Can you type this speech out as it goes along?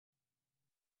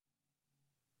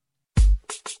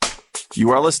You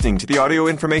are listening to the Audio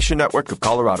Information Network of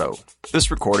Colorado.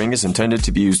 This recording is intended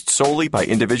to be used solely by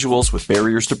individuals with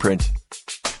barriers to print.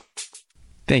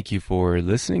 Thank you for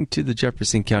listening to the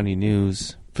Jefferson County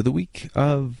News for the week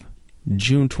of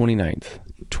June 29th,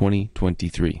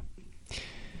 2023.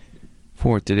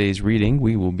 For today's reading,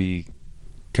 we will be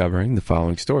covering the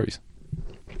following stories.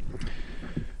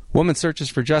 Woman searches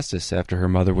for justice after her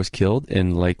mother was killed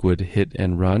in Lakewood hit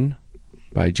and run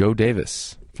by Joe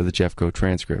Davis for the Jeffco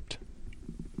transcript.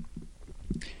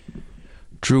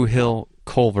 Drew Hill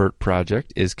Culvert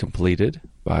Project is completed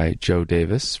by Joe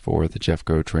Davis for the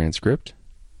Jeffco transcript.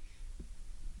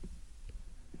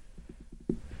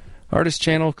 Artist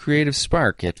Channel Creative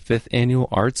Spark at 5th Annual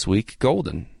Arts Week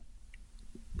Golden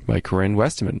by Corinne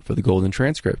Westerman for the Golden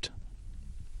transcript.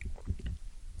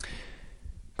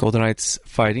 Golden Knights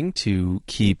fighting to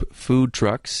keep food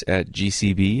trucks at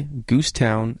GCB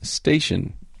Goosetown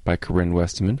Station by Corinne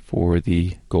Westerman for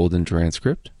the Golden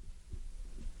transcript.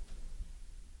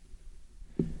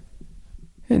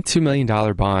 And $2 million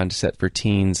bond set for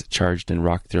teens charged in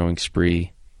rock-throwing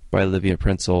spree by Olivia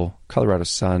Prinzel, Colorado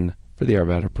Sun for the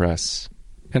Arvada Press,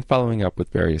 and following up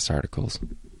with various articles.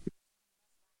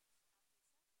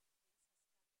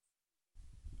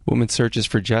 Woman searches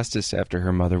for justice after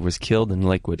her mother was killed in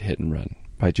Lakewood hit and run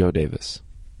by Joe Davis.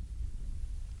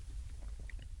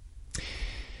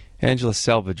 Angela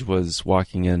Selvage was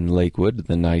walking in Lakewood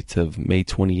the night of May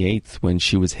 28th when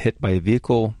she was hit by a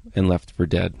vehicle and left for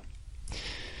dead.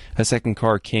 A second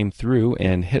car came through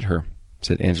and hit her,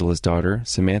 said Angela's daughter,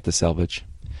 Samantha Selvage.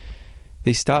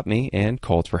 They stopped me and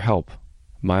called for help.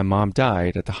 My mom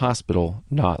died at the hospital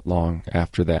not long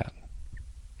after that.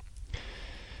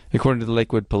 According to the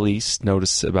Lakewood Police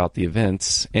notice about the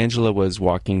events, Angela was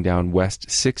walking down West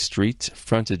 6th Street,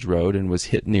 Frontage Road, and was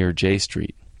hit near J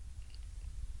Street.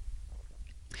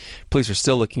 Police are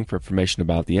still looking for information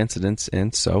about the incidents,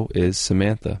 and so is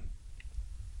Samantha.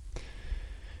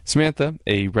 Samantha,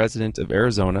 a resident of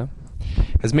Arizona,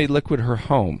 has made Lakewood her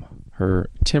home, her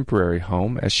temporary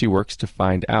home, as she works to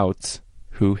find out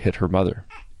who hit her mother.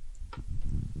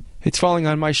 It's falling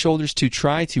on my shoulders to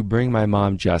try to bring my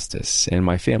mom justice and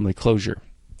my family closure.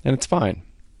 And it's fine.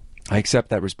 I accept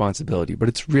that responsibility, but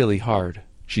it's really hard,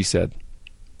 she said.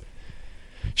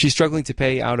 She's struggling to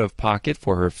pay out of pocket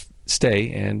for her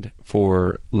stay and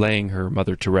for laying her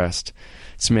mother to rest.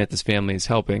 Samantha's family is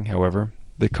helping, however.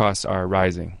 The costs are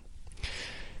rising.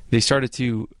 They started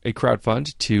a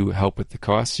crowdfund to help with the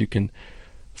costs. You can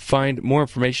find more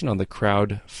information on the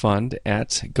crowdfund at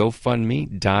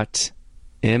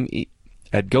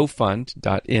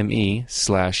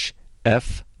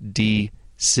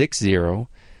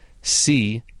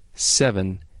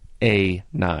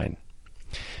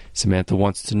Samantha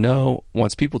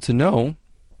wants people to know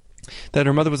that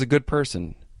her mother was a good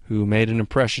person who made an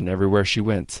impression everywhere she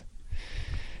went.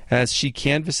 As she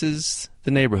canvasses the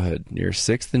neighborhood near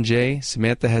 6th and J,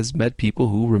 Samantha has met people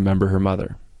who remember her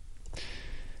mother.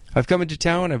 I've come into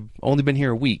town. I've only been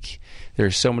here a week. There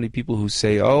are so many people who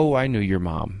say, "Oh, I knew your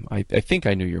mom. I think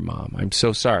I knew your mom. I'm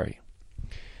so sorry."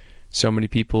 So many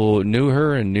people knew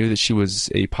her and knew that she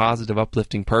was a positive,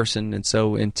 uplifting person and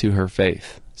so into her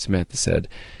faith, Samantha said.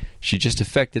 She just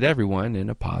affected everyone in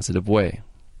a positive way.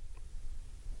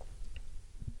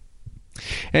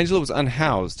 Angela was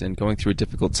unhoused and going through a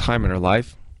difficult time in her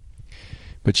life,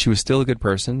 but she was still a good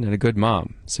person and a good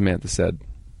mom, Samantha said.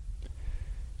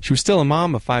 She was still a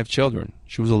mom of 5 children.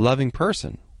 She was a loving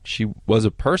person. She was a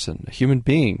person, a human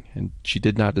being, and she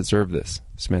did not deserve this,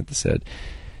 Samantha said.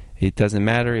 It doesn't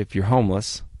matter if you're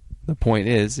homeless. The point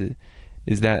is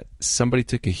that somebody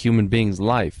took a human being's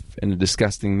life in a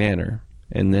disgusting manner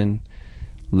and then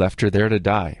left her there to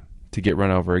die, to get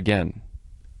run over again.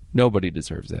 Nobody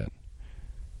deserves that.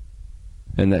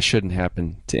 And that shouldn't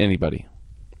happen to anybody.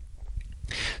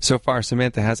 So far,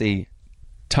 Samantha has a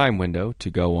time window to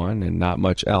go on and not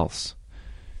much else.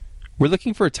 We're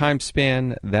looking for a time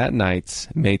span that night,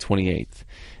 May 28th.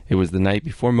 It was the night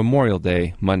before Memorial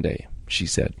Day, Monday, she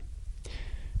said.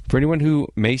 For anyone who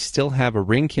may still have a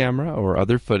Ring camera or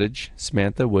other footage,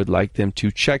 Samantha would like them to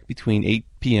check between 8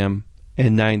 p.m.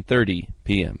 and 9:30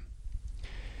 p.m.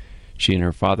 She and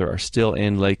her father are still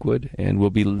in Lakewood and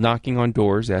will be knocking on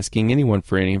doors asking anyone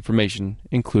for any information,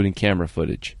 including camera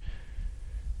footage.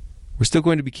 We're still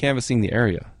going to be canvassing the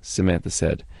area, Samantha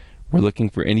said. We're looking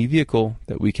for any vehicle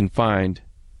that we can find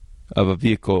of a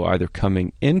vehicle either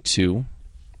coming into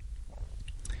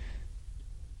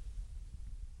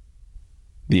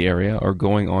the area or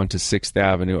going on to 6th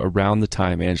Avenue around the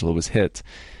time Angela was hit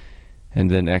and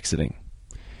then exiting.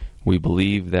 We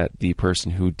believe that the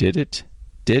person who did it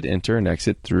did enter and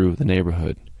exit through the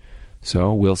neighborhood.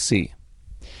 So we'll see.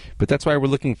 But that's why we're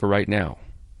looking for right now,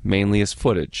 mainly as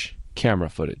footage,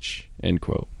 camera footage, end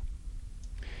quote.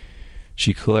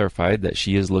 She clarified that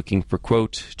she is looking for,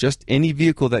 quote, just any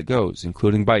vehicle that goes,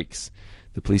 including bikes.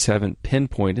 The police haven't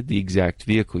pinpointed the exact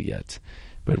vehicle yet,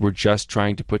 but we're just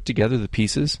trying to put together the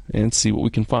pieces and see what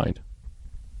we can find.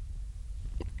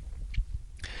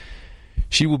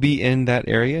 She will be in that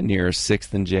area near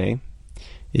 6th and J.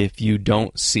 If you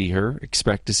don't see her,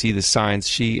 expect to see the signs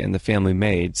she and the family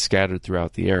made scattered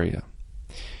throughout the area.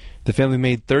 The family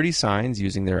made 30 signs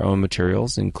using their own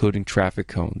materials, including traffic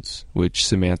cones, which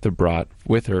Samantha brought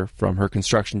with her from her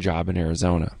construction job in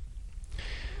Arizona.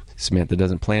 Samantha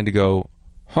doesn't plan to go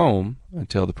home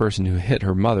until the person who hit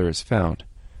her mother is found.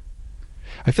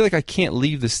 I feel like I can't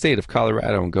leave the state of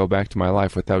Colorado and go back to my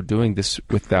life without doing this,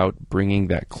 without bringing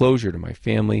that closure to my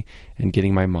family and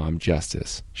getting my mom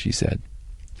justice, she said.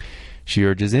 She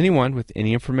urges anyone with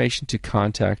any information to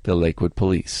contact the Lakewood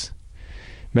Police.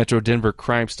 Metro Denver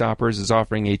Crime Stoppers is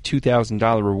offering a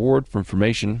 $2,000 reward for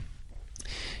information.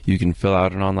 You can fill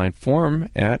out an online form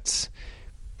at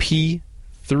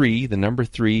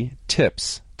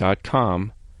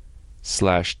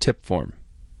p3tips.com/tipform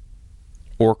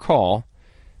or call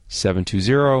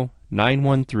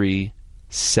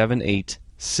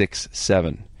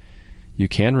 720-913-7867. You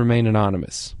can remain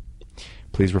anonymous.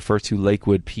 Please refer to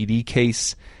Lakewood PD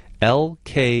case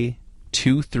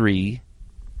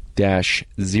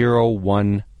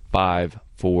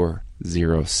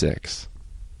LK23-015406.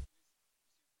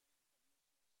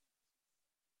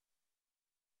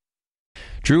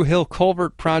 Drew Hill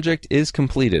Culvert Project is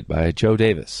completed by Joe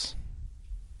Davis.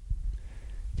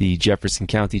 The Jefferson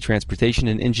County Transportation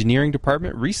and Engineering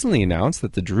Department recently announced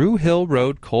that the Drew Hill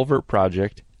Road Culvert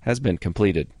Project has been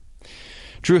completed.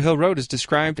 Drew Hill Road is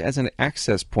described as an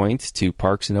access point to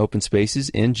parks and open spaces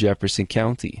in Jefferson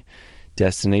County.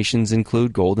 Destinations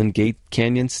include Golden Gate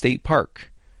Canyon State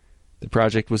Park. The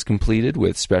project was completed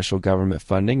with special government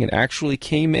funding and actually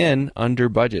came in under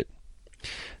budget.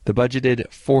 The budgeted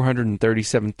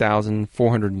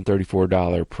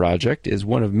 $437,434 project is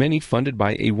one of many funded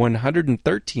by a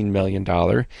 $113 million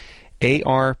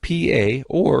ARPA,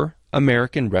 or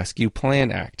American Rescue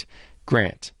Plan Act,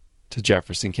 grant to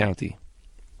Jefferson County.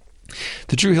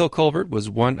 The Drew Hill Culvert was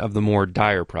one of the more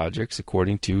dire projects,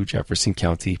 according to Jefferson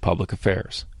County Public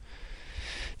Affairs.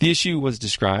 The issue was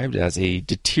described as a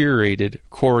deteriorated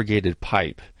corrugated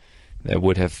pipe that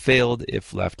would have failed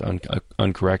if left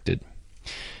uncorrected.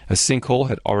 A sinkhole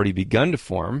had already begun to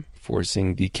form,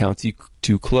 forcing the county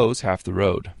to close half the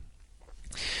road.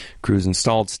 Crews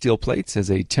installed steel plates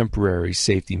as a temporary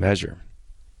safety measure.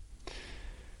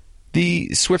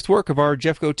 The swift work of our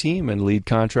Jeffco team and lead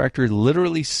contractor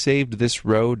literally saved this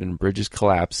road and bridge's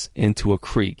collapse into a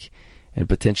creek and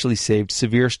potentially saved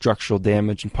severe structural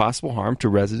damage and possible harm to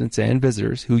residents and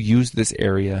visitors who use this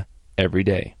area every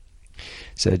day,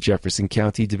 said Jefferson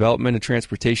County Development and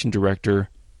Transportation Director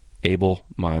Abel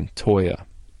Montoya.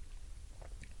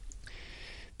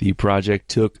 The project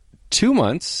took 2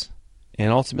 months and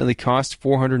ultimately cost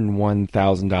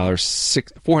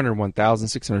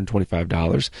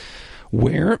 $401,625.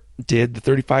 Where did the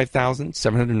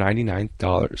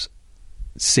 $35,799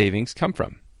 savings come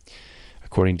from?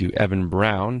 According to Evan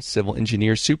Brown, civil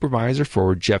engineer supervisor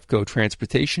for Jeffco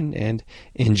Transportation and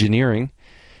Engineering,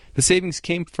 the savings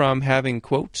came from having,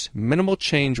 quote, minimal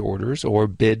change orders or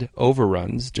bid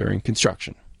overruns during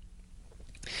construction.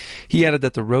 He added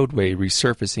that the roadway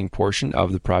resurfacing portion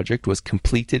of the project was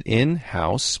completed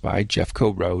in-house by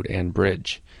Jeffco Road and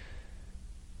Bridge.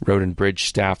 Road and Bridge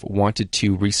staff wanted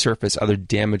to resurface other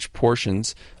damaged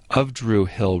portions of Drew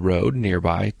Hill Road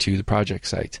nearby to the project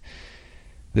site.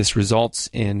 This results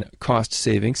in cost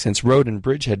savings since Road and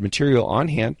Bridge had material on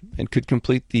hand and could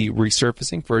complete the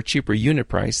resurfacing for a cheaper unit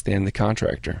price than the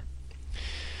contractor.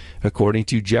 According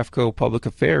to Jeffco Public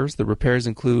Affairs, the repairs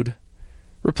include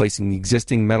replacing the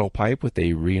existing metal pipe with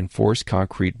a reinforced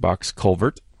concrete box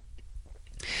culvert,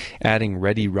 adding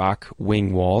ready rock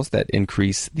wing walls that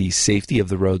increase the safety of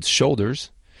the road's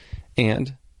shoulders,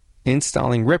 and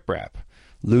installing riprap,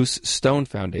 loose stone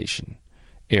foundation,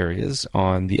 areas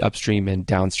on the upstream and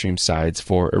downstream sides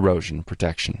for erosion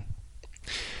protection.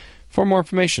 For more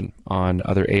information on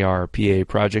other ARPA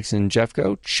projects in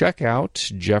Jeffco, check out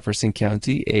Jefferson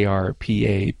County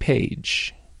ARPA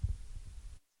page.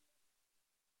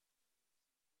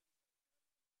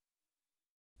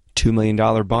 $2 million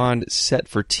bond set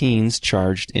for teens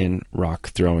charged in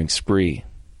rock-throwing spree,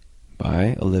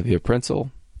 by Olivia Prinzel,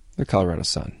 the Colorado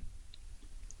Sun.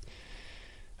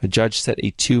 A judge set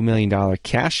a $2 million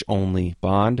cash-only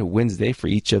bond Wednesday for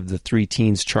each of the 3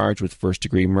 teens charged with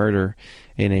first-degree murder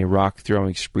in a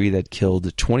rock-throwing spree that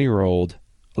killed 20-year-old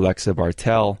Alexa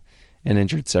Bartel, and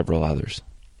injured several others.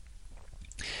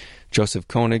 Joseph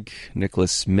Koenig,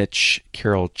 Nicholas Mitch,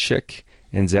 Carol Chick,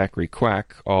 and Zachary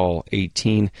Quack, all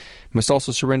 18, must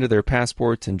also surrender their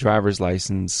passports and driver's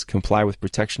license, comply with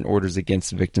protection orders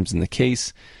against victims in the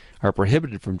case, are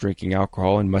prohibited from drinking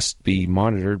alcohol, and must be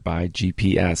monitored by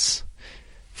GPS.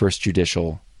 First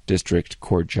Judicial District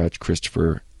Court Judge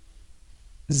Christopher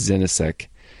Zinisek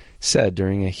said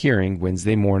during a hearing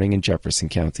Wednesday morning in Jefferson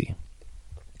County.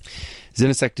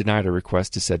 Zinisek denied a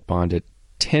request to set bond at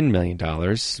 $10 million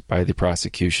by the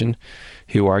prosecution,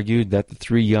 who argued that the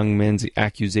three young men's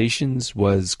accusations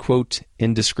was, quote,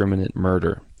 indiscriminate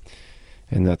murder,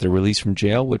 and that their release from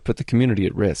jail would put the community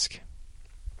at risk.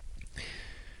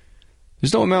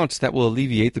 There's no amount that will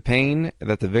alleviate the pain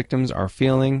that the victims are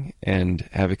feeling and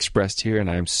have expressed here, and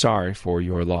I am sorry for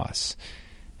your loss.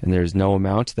 And there is no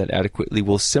amount that adequately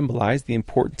will symbolize the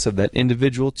importance of that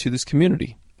individual to this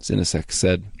community, Zinisek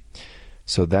said.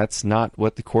 So that's not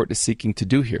what the court is seeking to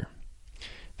do here.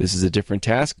 This is a different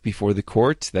task before the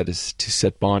court, that is to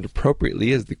set bond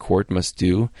appropriately, as the court must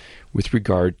do with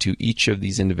regard to each of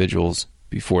these individuals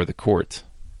before the court.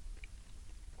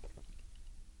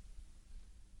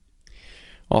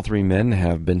 All three men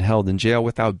have been held in jail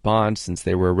without bond since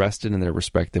they were arrested in their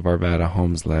respective Arvada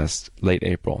homes late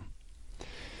April.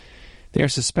 They are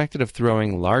suspected of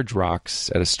throwing large rocks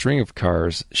at a string of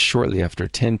cars shortly after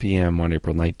 10 p.m. on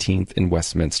April 19th in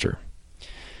Westminster.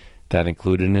 That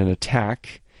included an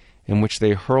attack in which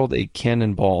they hurled a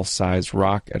cannonball-sized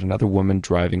rock at another woman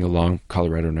driving along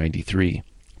Colorado 93,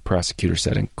 prosecutor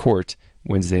said in court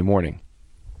Wednesday morning.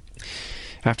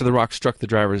 After the rock struck the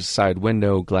driver's side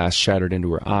window, glass shattered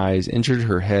into her eyes, injured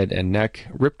her head and neck,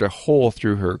 ripped a hole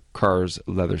through her car's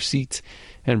leather seat,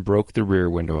 and broke the rear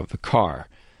window of the car.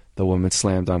 The woman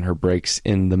slammed on her brakes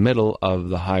in the middle of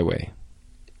the highway.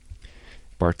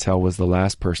 Bartel was the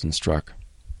last person struck.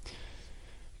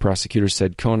 Prosecutors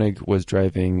said Koenig was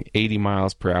driving 80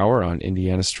 miles per hour on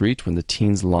Indiana Street when the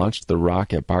teens launched the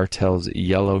rock at Bartel's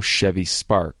yellow Chevy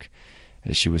Spark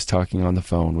as she was talking on the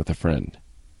phone with a friend.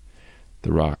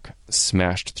 The rock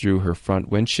smashed through her front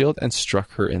windshield and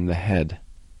struck her in the head.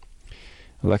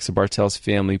 Alexa Bartel's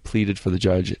family pleaded for the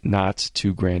judge not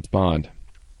to grant bond.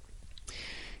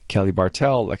 Kelly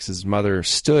Bartel, Alexa's mother,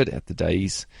 stood at the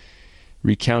dais,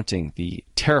 recounting the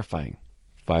terrifying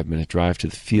 5-minute drive to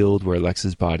the field where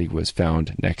Alexa's body was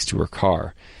found next to her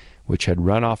car, which had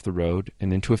run off the road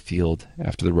and into a field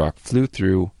after the rock flew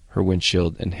through her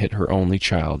windshield and hit her only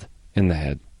child in the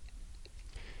head.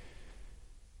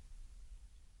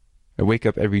 I wake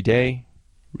up every day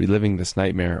reliving this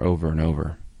nightmare over and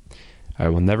over. I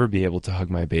will never be able to hug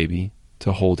my baby,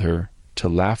 to hold her, to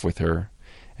laugh with her,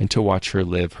 and to watch her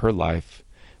live her life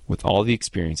with all the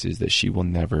experiences that she will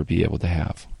never be able to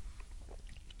have.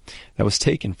 That was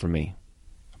taken from me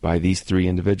by these three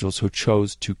individuals who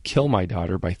chose to kill my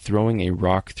daughter by throwing a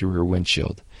rock through her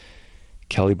windshield,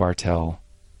 Kelly Bartel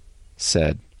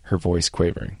said, her voice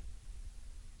quavering.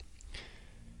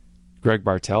 Greg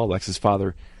Bartel, Alexa's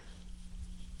father,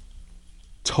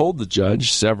 told the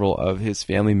judge several of his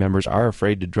family members are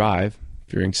afraid to drive,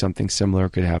 fearing something similar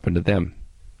could happen to them.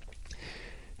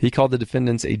 He called the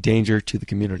defendants a danger to the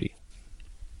community.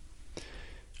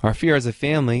 Our fear as a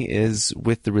family is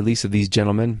with the release of these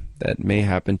gentlemen that may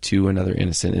happen to another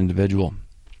innocent individual.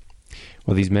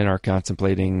 While these men are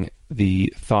contemplating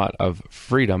the thought of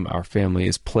freedom, our family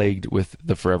is plagued with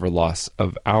the forever loss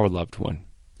of our loved one,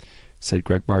 said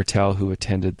Greg Bartel, who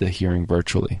attended the hearing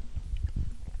virtually.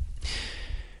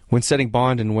 When setting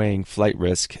bond and weighing flight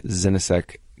risk,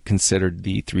 Zinisek considered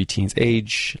the three teens'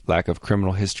 age, lack of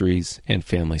criminal histories, and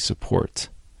family support.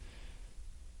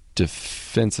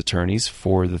 Defense attorneys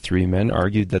for the three men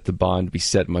argued that the bond be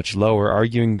set much lower,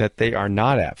 arguing that they are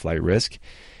not at flight risk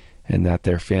and that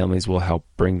their families will help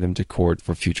bring them to court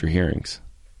for future hearings.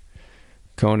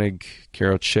 Koenig,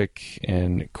 Carol Chick,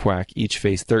 and Quack each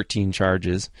face 13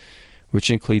 charges, which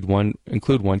include one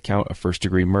count of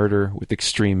first-degree murder with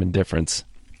extreme indifference,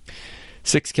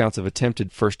 6 counts of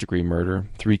attempted first-degree murder,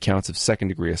 3 counts of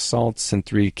second-degree assaults, and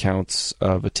 3 counts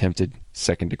of attempted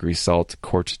second-degree assault,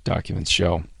 court documents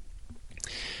show.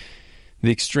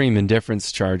 The extreme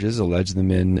indifference charges allege the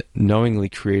men knowingly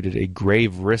created a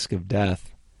grave risk of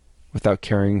death without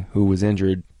caring who was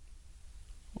injured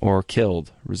or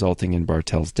killed, resulting in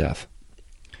Bartel's death.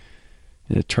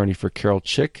 An attorney for Carol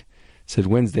Chick said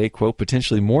Wednesday, quote,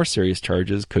 potentially more serious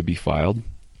charges could be filed.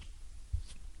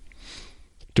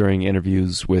 During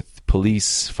interviews with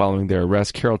police following their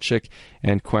arrest, Carol Chick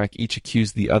and Quack each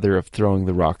accused the other of throwing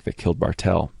the rock that killed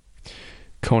Bartel.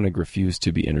 Koenig refused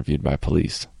to be interviewed by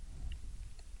police.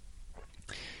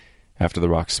 After the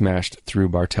rock smashed through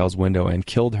Bartel's window and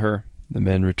killed her, the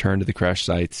men returned to the crash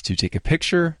site to take a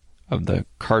picture of the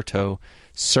carto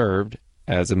served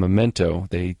as a memento,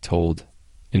 they told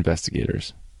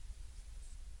investigators.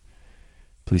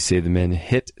 Police say the men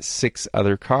hit 6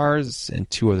 other cars and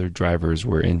 2 other drivers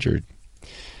were injured.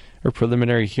 A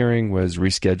preliminary hearing was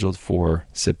rescheduled for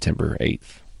September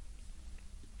 8th.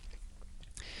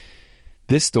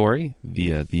 This story,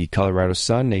 via the Colorado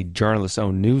Sun, a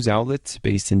journalist-owned news outlet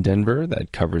based in Denver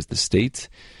that covers the state.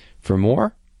 For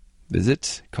more,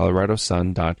 visit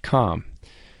coloradosun.com.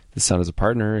 The Sun is a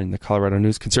partner in the Colorado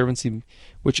News Conservancy,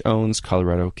 which owns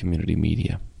Colorado Community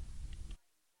Media.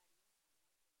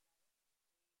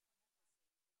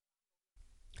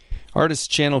 Artists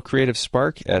channel creative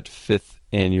spark at 5th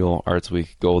Annual Arts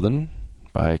Week Golden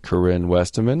by Corinne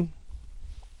Westerman.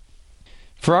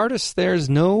 For artists, there's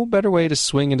no better way to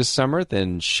swing into summer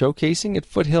than showcasing at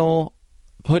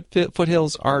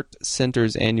Foothills Art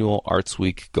Center's annual Arts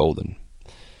Week Golden.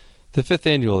 The 5th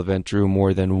annual event drew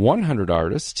more than 100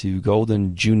 artists to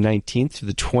Golden June 19th through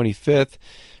the 25th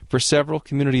for several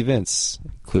community events,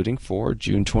 including for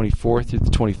June 24th through the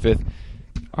 25th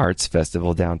Arts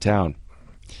Festival downtown.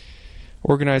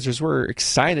 Organizers were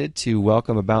excited to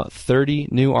welcome about 30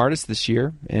 new artists this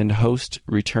year and host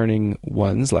returning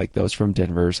ones like those from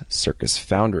Denver's Circus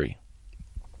Foundry.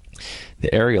 The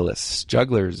aerialists,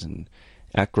 jugglers, and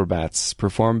acrobats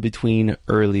performed between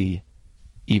early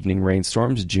evening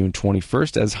rainstorms June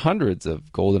 21st as hundreds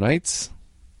of Goldenites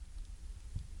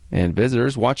and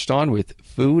visitors watched on with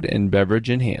food and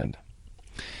beverage in hand.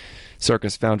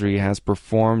 Circus Foundry has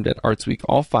performed at Arts Week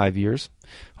all 5 years,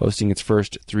 hosting its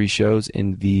first 3 shows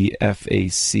in the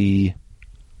FAC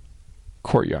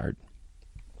courtyard.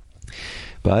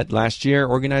 But last year,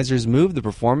 organizers moved the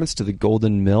performance to the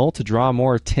Golden Mill to draw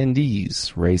more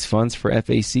attendees, raise funds for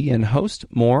FAC, and host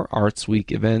more Arts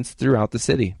Week events throughout the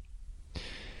city.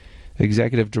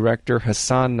 Executive Director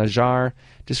Hassan Najjar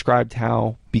described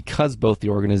how, because both the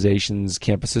organization's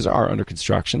campuses are under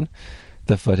construction,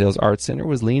 the Foothills Arts Center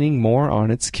was leaning more on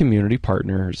its community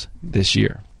partners this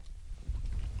year.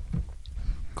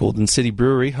 Golden City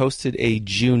Brewery hosted a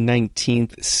June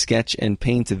 19th sketch and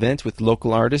paint event with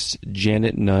local artist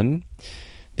Janet Nunn.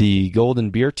 The Golden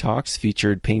Beer Talks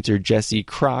featured painter Jesse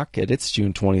Kroc at its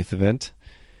June 20th event.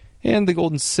 And the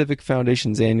Golden Civic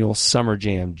Foundation's annual Summer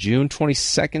Jam, June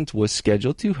 22nd, was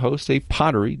scheduled to host a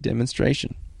pottery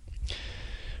demonstration.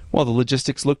 While the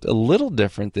logistics looked a little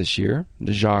different this year,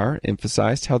 Najjar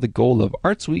emphasized how the goal of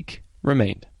Arts Week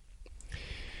remained.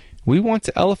 "We want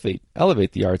to elevate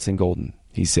the arts in Golden,"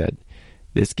 he said.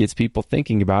 "This gets people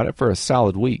thinking about it for a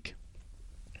solid week."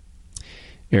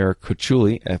 Eric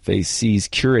Cochuli, FAC's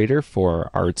curator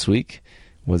for Arts Week,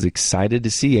 was excited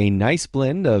to see a nice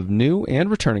blend of new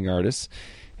and returning artists,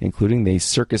 including the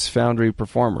Circus Foundry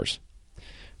performers.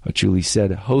 Cochuli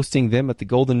said hosting them at the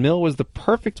Golden Mill was the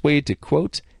perfect way to,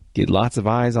 quote, "get lots of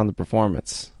eyes on the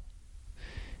performance."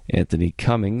 Anthony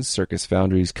Cummings, Circus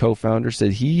Foundry's co-founder,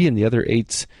 said he and the other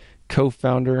 8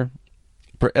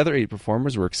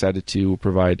 performers were excited to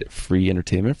provide free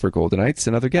entertainment for Goldenites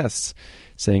and other guests,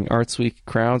 saying Arts Week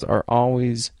crowds are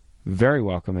always very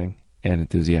welcoming and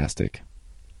enthusiastic.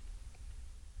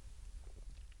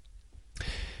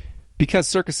 Because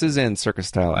circuses and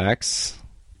circus-style acts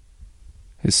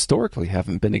historically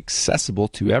haven't been accessible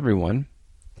to everyone,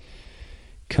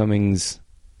 Cummings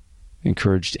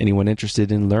encouraged anyone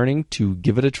interested in learning to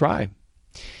give it a try.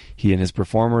 He and his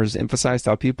performers emphasized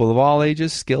how people of all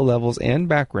ages, skill levels, and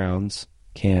backgrounds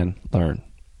can learn.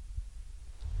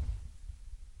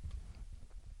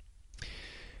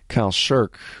 Kyle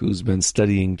Shirk, who's been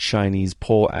studying Chinese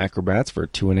pole acrobats for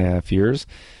 2.5 years,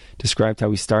 described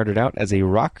how he started out as a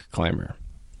rock climber.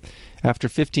 After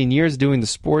 15 years doing the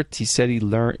sport, he said he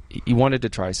wanted to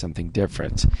try something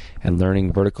different, and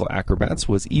learning vertical acrobats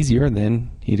was easier than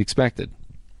he'd expected.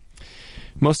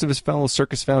 Most of his fellow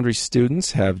Circus Foundry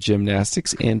students have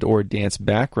gymnastics and or dance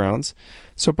backgrounds,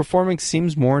 so performing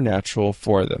seems more natural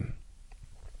for them.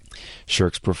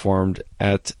 Shirks performed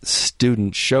at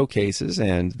student showcases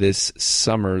and this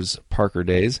summer's Parker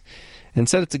Days, and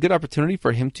said it's a good opportunity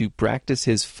for him to practice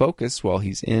his focus while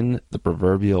he's in the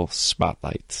proverbial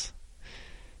spotlight.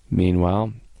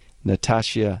 Meanwhile,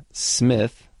 Natatia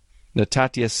Smith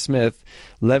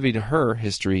levied her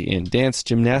history in dance,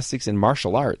 gymnastics, and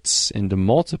martial arts into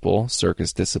multiple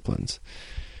circus disciplines.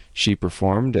 She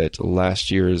performed at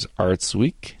last year's Arts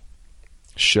Week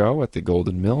show at the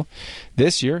Golden Mill.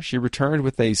 This year, she returned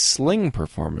with a sling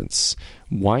performance,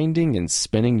 winding and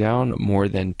spinning down more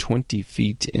than 20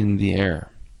 feet in the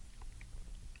air.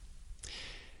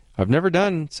 "I've never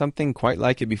done something quite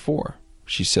like it before,"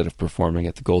 she said of performing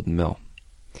at the Golden Mill.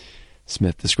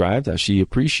 Smith described how she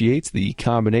appreciates the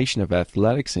combination of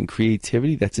athletics and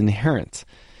creativity that's inherent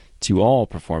to all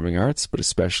performing arts, but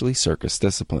especially circus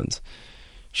disciplines.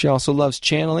 She also loves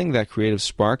channeling that creative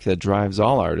spark that drives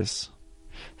all artists.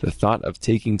 The thought of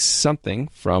taking something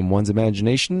from one's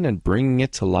imagination and bringing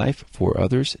it to life for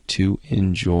others to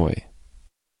enjoy.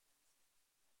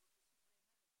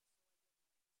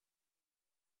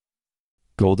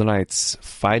 Goldenites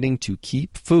fighting to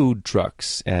keep food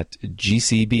trucks at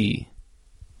GCB,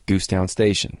 Goosetown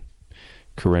Station.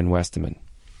 Corinne Westerman.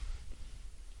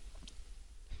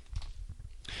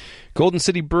 Golden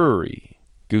City Brewery,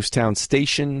 Goosetown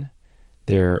Station.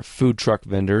 Their food truck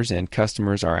vendors and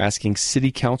customers are asking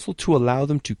City Council to allow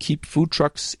them to keep food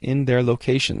trucks in their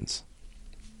locations.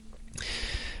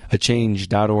 A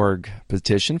Change.org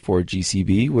petition for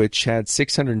GCB, which had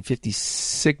 650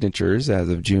 signatures as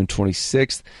of June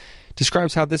 26th,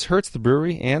 describes how this hurts the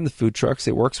brewery and the food trucks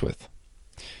it works with.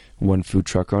 One food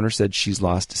truck owner said she's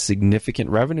lost significant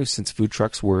revenue since food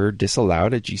trucks were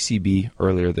disallowed at GCB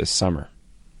earlier this summer.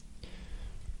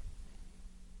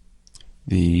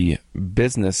 The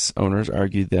business owners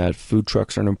argued that food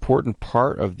trucks are an important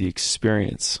part of the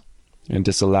experience, and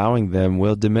disallowing them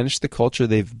will diminish the culture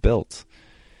they've built.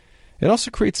 It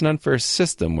also creates an unfair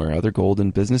system where other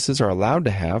golden businesses are allowed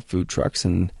to have food trucks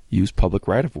and use public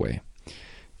right-of-way,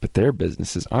 but their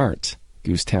businesses aren't,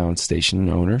 Goosetown Station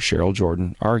owner Cheryl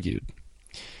Jordan argued.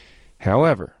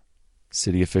 However,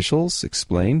 city officials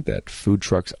explained that food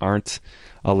trucks aren't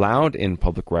allowed in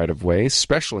public right-of-way,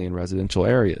 especially in residential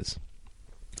areas.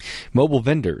 Mobile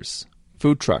vendors,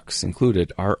 food trucks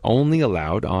included, are only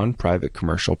allowed on private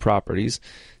commercial properties,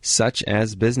 such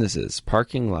as businesses,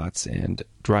 parking lots, and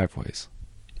driveways.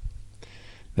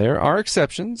 There are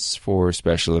exceptions for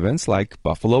special events like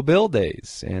Buffalo Bill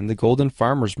Days and the Golden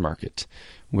Farmers Market,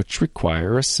 which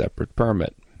require a separate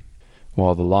permit.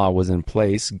 While the law was in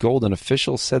place, Golden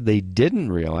officials said they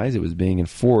didn't realize it was being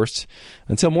enforced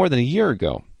until more than a year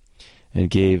ago, and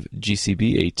gave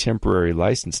GCB a temporary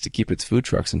license to keep its food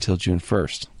trucks until June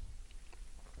 1st.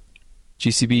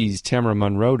 GCB's Tamara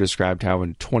Monroe described how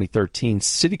in 2013,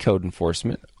 city code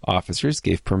enforcement officers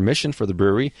gave permission for the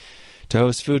brewery to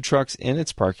host food trucks in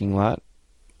its parking lot,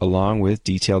 along with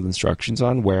detailed instructions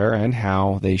on where and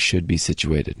how they should be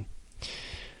situated.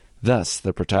 Thus,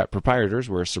 the proprietors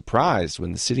were surprised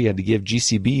when the city had to give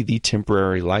GCB the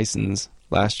temporary license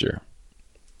last year.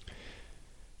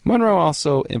 Monroe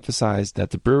also emphasized that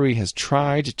the brewery has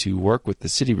tried to work with the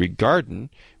city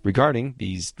regarding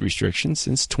these restrictions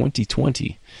since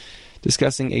 2020,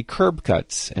 discussing a curb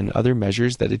cut and other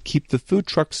measures that would keep the food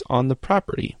trucks on the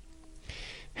property.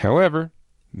 However,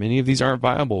 many of these aren't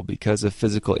viable because of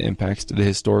physical impacts to the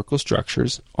historical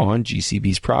structures on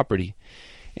GCB's property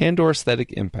and/or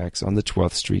aesthetic impacts on the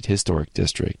 12th Street Historic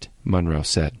District, Monroe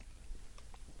said.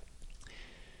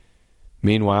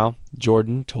 Meanwhile,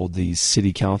 Jordan told the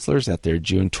city councilors at their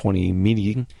June 20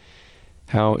 meeting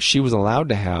how she was allowed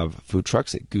to have food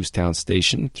trucks at Goosetown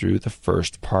Station through the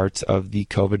first part of the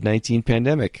COVID-19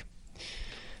 pandemic.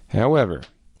 However,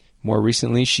 more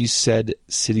recently she said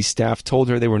city staff told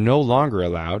her they were no longer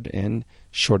allowed, and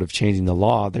short of changing the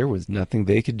law, there was nothing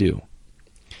they could do.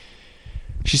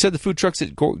 She said the food trucks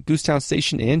at Goosetown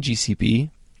Station and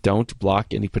GCB don't block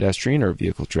any pedestrian or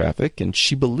vehicle traffic, and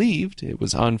she believed it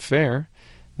was unfair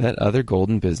that other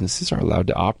golden businesses are allowed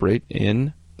to operate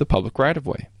in the public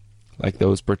right-of-way, like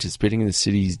those participating in the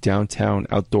city's downtown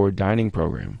outdoor dining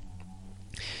program.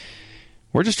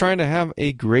 We're just trying to have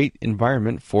a great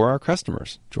environment for our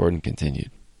customers, Jordan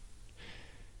continued.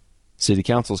 City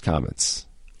Council's comments.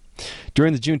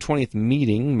 During the June 20th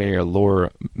meeting, Mayor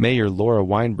Laura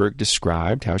Weinberg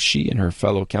described how she and her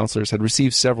fellow councilors had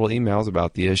received several emails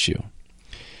about the issue.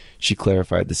 She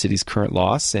clarified the city's current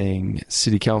law, saying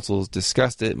city councils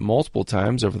discussed it multiple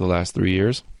times over the last 3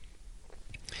 years.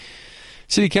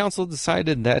 City council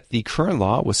decided that the current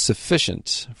law was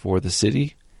sufficient for the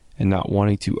city and not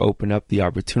wanting to open up the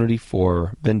opportunity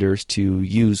for vendors to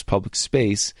use public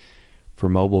space for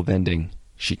mobile vending,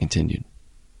 she continued.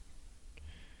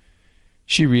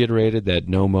 She reiterated that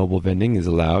no mobile vending is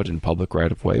allowed in public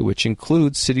right-of-way, which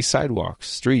includes city sidewalks,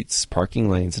 streets, parking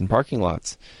lanes, and parking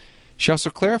lots. She also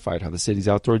clarified how the city's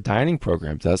outdoor dining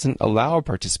program doesn't allow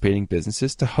participating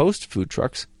businesses to host food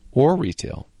trucks or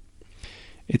retail.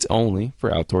 It's only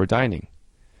for outdoor dining.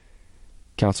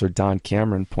 Councilor Don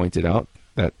Cameron pointed out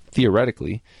that,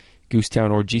 theoretically,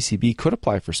 Goosetown or GCB could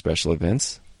apply for special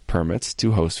events, permits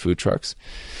to host food trucks,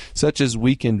 such as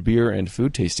weekend beer and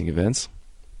food tasting events.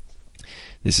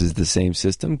 This is the same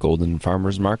system Golden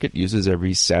Farmers Market uses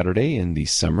every Saturday in the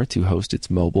summer to host its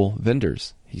mobile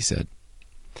vendors, he said.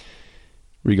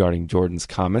 Regarding Jordan's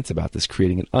comments about this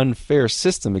creating an unfair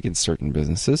system against certain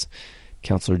businesses,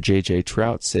 Councilor J.J.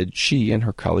 Trout said she and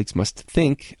her colleagues must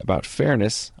think about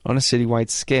fairness on a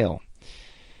citywide scale.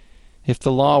 If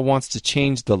the city wants to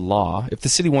change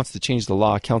the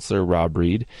law, Councilor Rob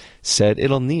Reed said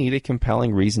it'll need a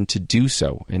compelling reason to do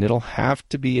so, and it'll have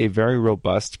to be a very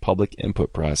robust public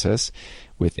input process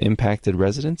with impacted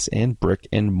residents and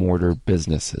brick-and-mortar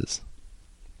businesses.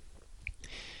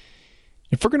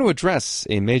 If we're going to address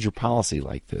a major policy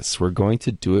like this, we're going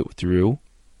to do it through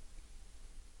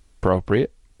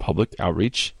appropriate public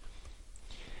outreach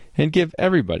and give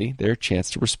everybody their chance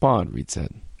to respond, Reed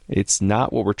said. It's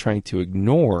not what we're trying to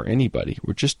ignore anybody.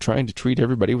 We're just trying to treat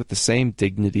everybody with the same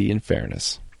dignity and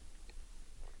fairness.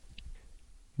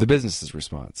 The business's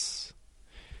response.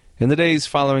 In the days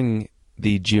following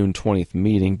the June 20th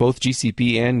meeting, both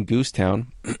GCP and Goosetown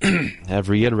have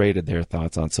reiterated their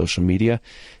thoughts on social media,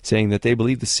 saying that they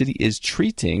believe the city is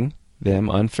treating them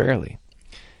unfairly.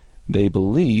 They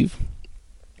believe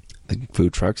the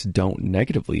food trucks don't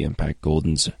negatively impact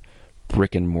Golden's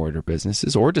brick-and-mortar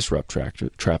businesses or disrupt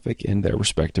traffic in their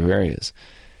respective areas.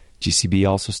 GCB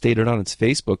also stated on its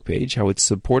Facebook page how it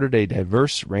supported a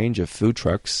diverse range of food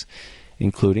trucks,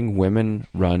 including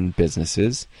women-run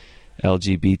businesses,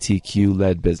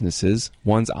 LGBTQ-led businesses,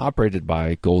 ones operated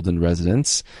by Golden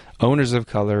residents, owners of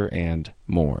color, and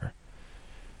more.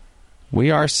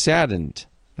 We are saddened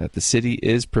that the city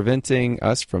is preventing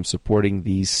us from supporting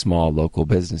these small local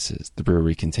businesses, the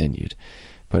brewery continued.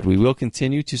 But we will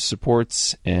continue to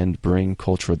support and bring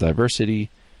cultural diversity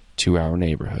to our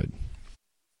neighborhood.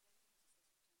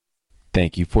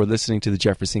 Thank you for listening to the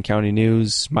Jefferson County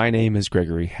News. My name is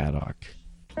Gregory Haddock.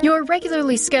 Your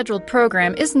regularly scheduled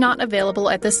program is not available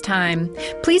at this time.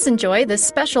 Please enjoy this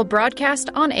special broadcast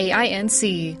on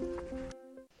AINC.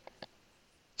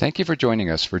 Thank you for joining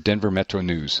us for Denver Metro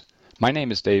News. My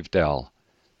name is Dave Dell.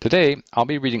 Today, I'll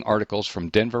be reading articles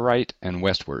from Denverite and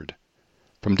Westward.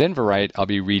 From Denverite, I'll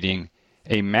be reading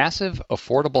A Massive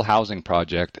Affordable Housing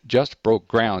Project Just Broke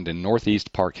Ground in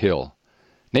Northeast Park Hill.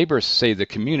 Neighbors Say the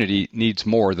Community Needs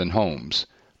More Than Homes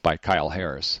by Kyle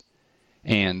Harris.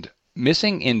 And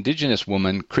Missing Indigenous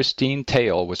Woman Christine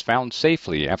Tail was found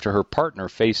safely after her partner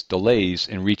faced delays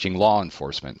in reaching law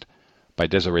enforcement by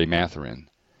Desiree Matherin.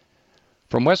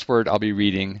 From Westward, I'll be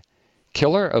reading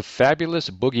Killer of Fabulous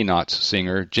Boogie Knots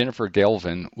singer Jennifer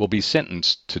Galvin will be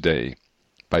sentenced today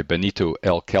by Benito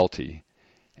L. Kelty.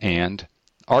 And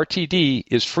RTD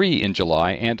is free in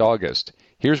July and August.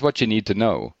 Here's what you need to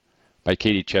know by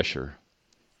Katie Cheshire.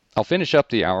 I'll finish up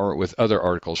the hour with other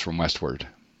articles from Westward.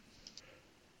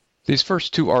 These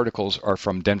first two articles are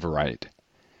from Denverite.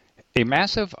 A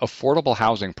massive affordable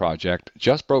housing project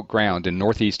just broke ground in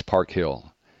Northeast Park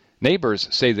Hill. Neighbors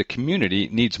say the community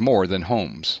needs more than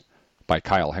homes by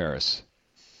Kyle Harris.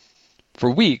 For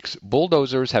weeks,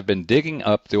 bulldozers have been digging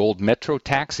up the old Metro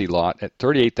taxi lot at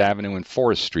 38th Avenue and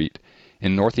Forest Street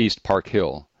in Northeast Park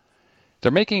Hill.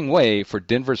 They're making way for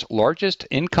Denver's largest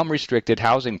income-restricted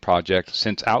housing project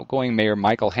since outgoing Mayor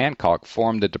Michael Hancock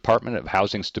formed the Department of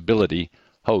Housing Stability,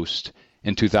 HOST,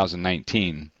 in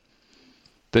 2019.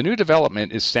 The new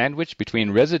development is sandwiched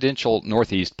between residential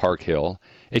Northeast Park Hill,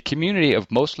 a community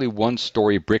of mostly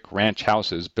one-story brick ranch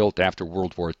houses built after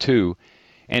World War II,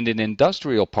 and an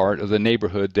industrial part of the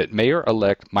neighborhood that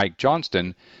Mayor-elect Mike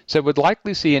Johnston said would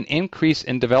likely see an increase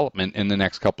in development in the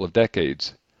next couple of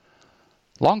decades.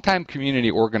 Longtime community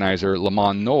organizer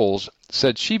Lamont Knowles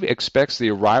said she expects the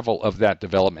arrival of that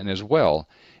development as well,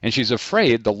 and she's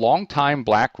afraid the longtime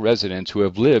black residents who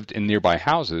have lived in nearby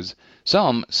houses,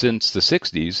 some since the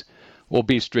 60s, will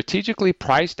be strategically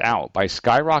priced out by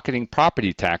skyrocketing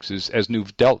property taxes as new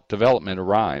development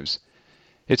arrives.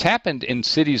 It's happened in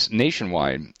cities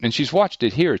nationwide, and she's watched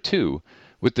it here too,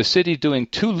 with the city doing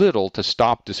too little to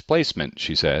stop displacement,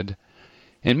 she said.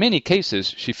 In many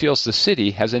cases, she feels the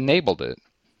city has enabled it.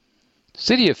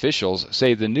 City officials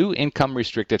say the new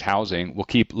income-restricted housing will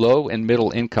keep low- and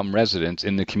middle-income residents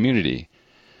in the community.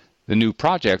 The new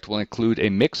project will include a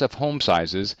mix of home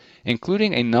sizes,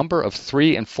 including a number of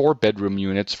 3- and 4-bedroom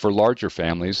units for larger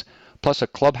families, plus a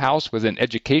clubhouse with an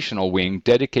educational wing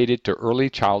dedicated to early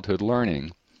childhood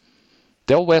learning.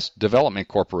 Del West Development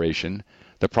Corporation,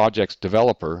 the project's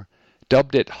developer,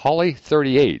 dubbed it Holly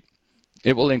 38.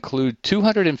 It will include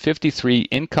 253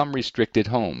 income-restricted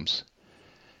homes.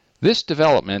 This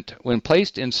development, when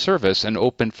placed in service and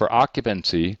open for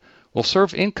occupancy, will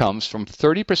serve incomes from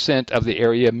 30% of the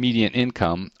area median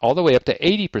income all the way up to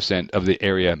 80% of the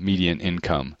area median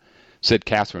income, said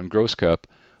Catherine Grosscup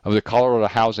of the Colorado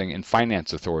Housing and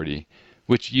Finance Authority,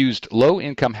 which used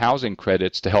low-income housing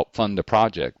credits to help fund the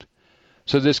project.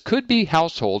 So this could be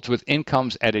households with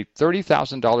incomes at a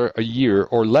 $30,000 a year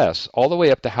or less, all the way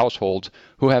up to households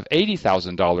who have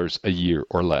 $80,000 a year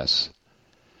or less.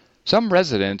 Some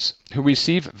residents who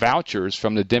receive vouchers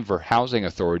from the Denver Housing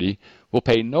Authority will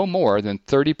pay no more than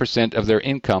 30% of their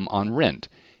income on rent,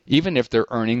 even if they're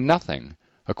earning nothing,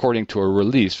 according to a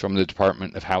release from the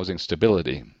Department of Housing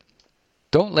Stability.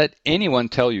 Don't let anyone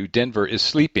tell you Denver is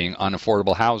sleeping on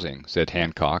affordable housing, said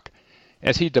Hancock.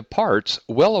 As he departs,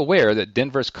 well aware that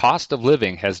Denver's cost of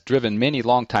living has driven many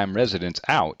longtime residents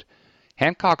out,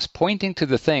 Hancock's pointing to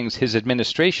the things his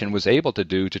administration was able to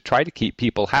do to try to keep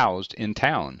people housed in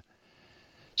town.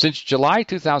 Since July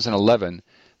 2011,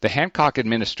 the Hancock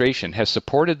administration has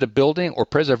supported the building or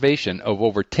preservation of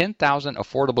over 10,000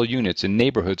 affordable units in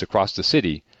neighborhoods across the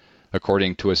city,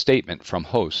 according to a statement from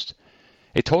Host.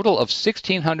 A total of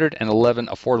 1,611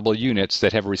 affordable units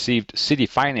that have received city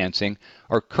financing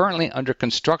are currently under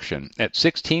construction at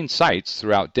 16 sites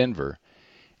throughout Denver.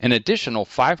 An additional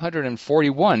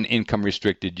 541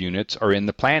 income-restricted units are in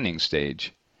the planning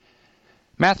stage.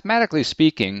 Mathematically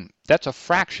speaking, that's a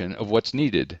fraction of what's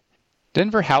needed.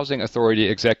 Denver Housing Authority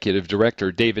Executive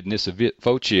Director David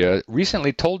Nisavocia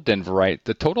recently told Denverite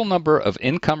the total number of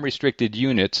income-restricted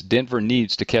units Denver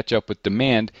needs to catch up with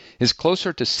demand is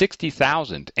closer to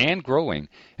 60,000 and growing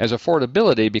as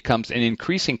affordability becomes an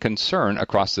increasing concern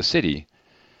across the city.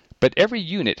 But every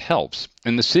unit helps,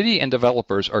 and the city and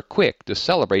developers are quick to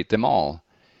celebrate them all.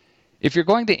 If you're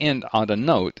going to end on a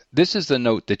note, this is the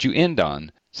note that you end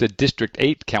on, said District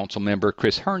 8 Council member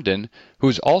Chris Herndon, who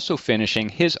is also finishing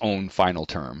his own final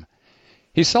term.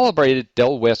 He celebrated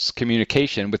Del West's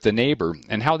communication with the neighbor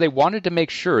and how they wanted to make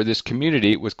sure this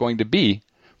community was going to be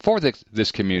for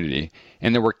this community,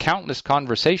 and there were countless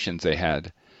conversations they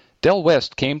had. Del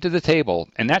West came to the table,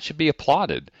 and that should be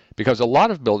applauded, because a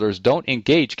lot of builders don't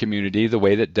engage community the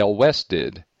way that Del West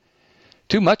did.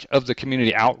 Too much of the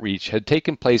community outreach had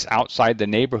taken place outside the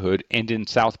neighborhood and in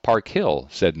South Park Hill,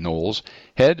 said Knowles,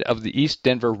 head of the East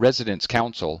Denver Residents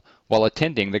Council, while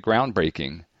attending the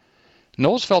groundbreaking.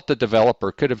 Knowles felt the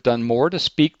developer could have done more to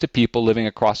speak to people living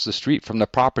across the street from the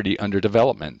property under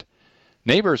development.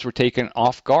 Neighbors were taken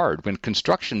off guard when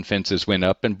construction fences went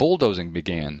up and bulldozing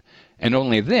began, and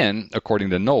only then,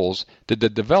 according to Knowles, did the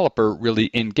developer really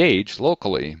engage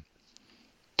locally.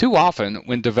 Too often,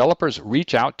 when developers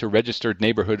reach out to registered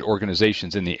neighborhood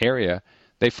organizations in the area,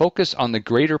 they focus on the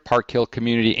Greater Park Hill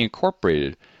Community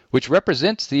Incorporated, which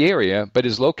represents the area but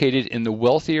is located in the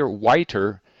wealthier,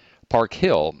 whiter Park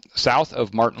Hill, south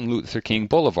of Martin Luther King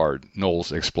Boulevard,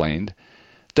 Knowles explained.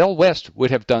 Del West would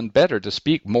have done better to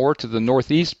speak more to the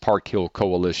Northeast Park Hill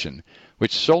Coalition,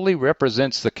 which solely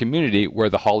represents the community where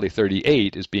the Holly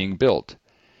 38 is being built.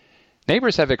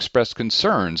 Neighbors have expressed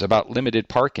concerns about limited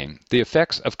parking, the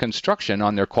effects of construction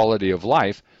on their quality of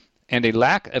life, and a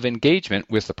lack of engagement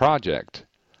with the project.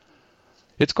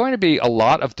 It's going to be a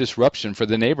lot of disruption for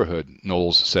the neighborhood,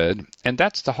 Knowles said, and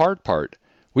that's the hard part.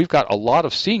 We've got a lot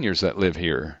of seniors that live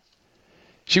here.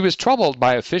 She was troubled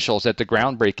by officials at the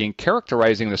groundbreaking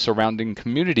characterizing the surrounding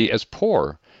community as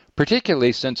poor,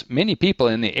 particularly since many people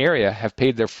in the area have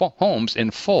paid their homes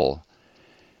in full.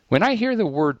 When I hear the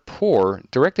word poor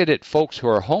directed at folks who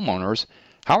are homeowners,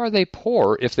 how are they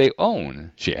poor if they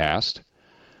own? She asked.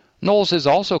 Knowles is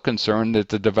also concerned that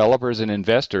the developers and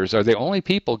investors are the only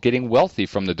people getting wealthy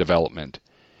from the development.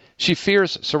 She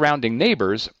fears surrounding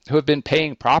neighbors, who have been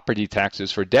paying property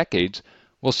taxes for decades,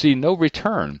 will see no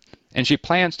return, and she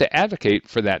plans to advocate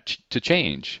for that to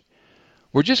change.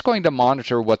 We're just going to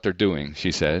monitor what they're doing,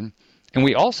 she said. And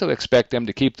we also expect them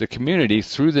to keep the community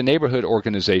through the neighborhood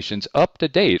organizations up to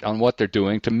date on what they're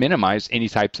doing to minimize any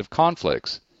types of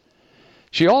conflicts.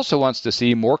 She also wants to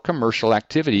see more commercial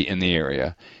activity in the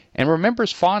area and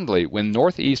remembers fondly when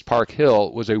Northeast Park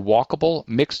Hill was a walkable,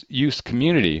 mixed-use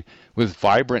community with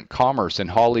vibrant commerce in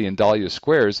Holly and Dahlia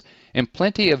Squares and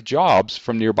plenty of jobs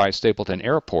from nearby Stapleton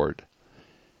Airport.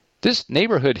 This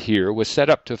neighborhood here was set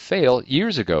up to fail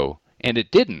years ago, and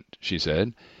it didn't, she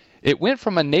said. It went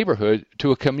from a neighborhood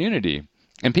to a community,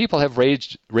 and people have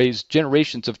raised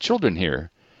generations of children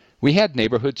here. We had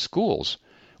neighborhood schools.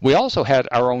 We also had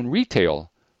our own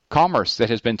retail, commerce that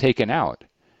has been taken out.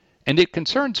 And it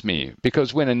concerns me,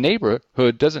 because when a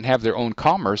neighborhood doesn't have their own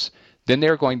commerce, then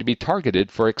they're going to be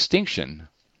targeted for extinction.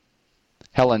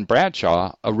 Helen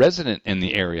Bradshaw, a resident in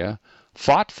the area,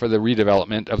 fought for the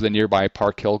redevelopment of the nearby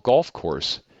Park Hill Golf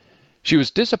Course. She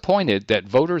was disappointed that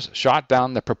voters shot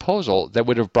down the proposal that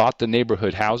would have brought the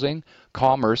neighborhood housing,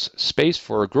 commerce, space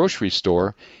for a grocery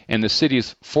store, and the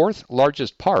city's fourth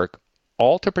largest park,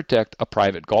 all to protect a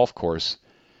private golf course.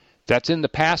 That's in the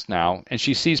past now, and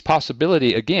she sees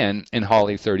possibility again in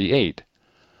Holly 38.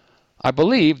 "I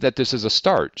believe that this is a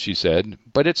start," she said,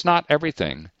 "but it's not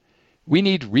everything. We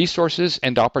need resources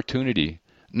and opportunity,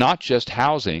 not just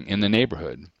housing in the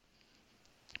neighborhood."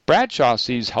 Bradshaw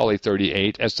sees Holly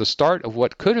 38 as the start of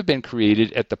what could have been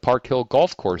created at the Park Hill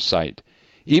Golf Course site,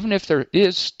 even if there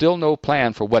is still no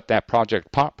plan for what that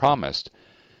project promised.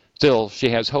 Still, she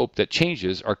has hope that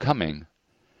changes are coming.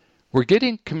 "We're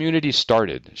getting community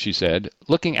started," she said,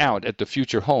 looking out at the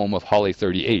future home of Holly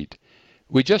 38.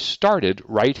 "We just started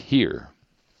right here."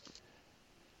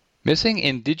 Missing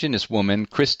Indigenous woman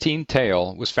Christine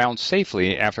Tail was found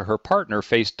safely after her partner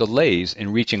faced delays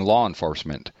in reaching law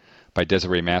enforcement, by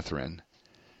Desiree Matherin.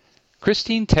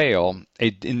 Christine Tail,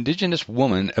 an Indigenous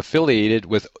woman affiliated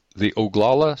with the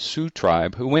Oglala Sioux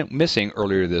tribe who went missing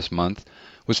earlier this month,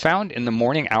 was found in the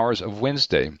morning hours of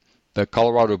Wednesday, the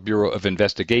Colorado Bureau of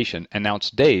Investigation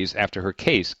announced days after her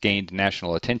case gained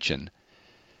national attention.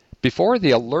 Before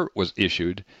the alert was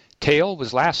issued, Tail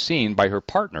was last seen by her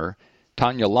partner,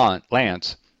 Tanya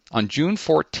Lance, on June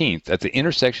 14th at the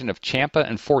intersection of Champa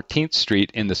and 14th Street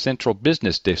in the Central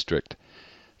Business District.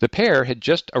 The pair had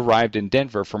just arrived in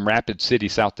Denver from Rapid City,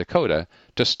 South Dakota,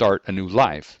 to start a new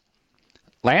life.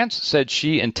 Lance said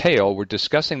she and Tail were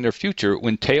discussing their future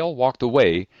when Tail walked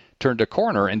away, turned a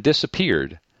corner, and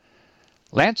disappeared.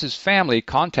 Lance's family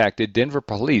contacted Denver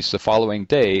police the following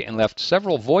day and left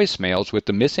several voicemails with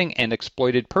the Missing and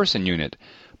Exploited Person Unit,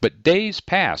 but days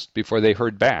passed before they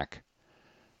heard back.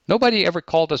 "Nobody ever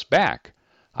called us back.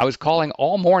 I was calling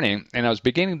all morning, and I was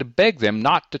beginning to beg them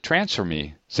not to transfer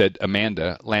me," said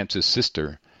Amanda, Lance's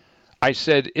sister. "I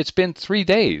said, it's been 3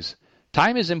 days.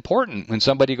 Time is important when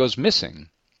somebody goes missing."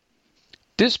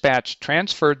 Dispatch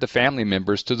transferred the family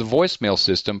members to the voicemail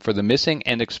system for the Missing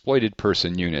and Exploited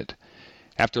Person Unit.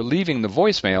 After leaving the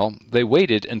voicemail, they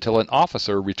waited until an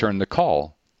officer returned the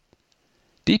call.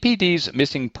 DPD's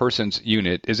Missing Persons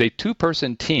Unit is a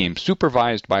 2-person team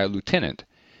supervised by a lieutenant.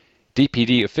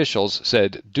 DPD officials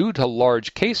said due to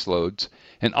large caseloads,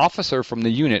 an officer from the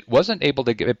unit wasn't able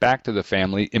to get back to the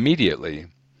family immediately.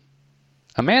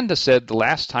 Amanda said the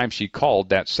last time she called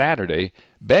that Saturday,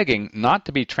 begging not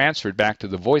to be transferred back to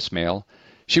the voicemail,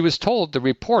 she was told the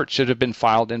report should have been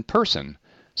filed in person,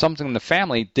 something the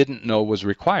family didn't know was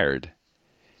required.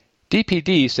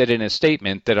 DPD said in a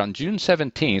statement that on June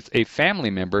 17th, a family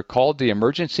member called the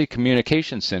Emergency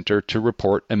Communications Center to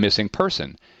report a missing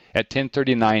person at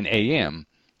 10:39 a.m.,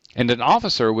 and an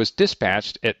officer was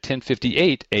dispatched at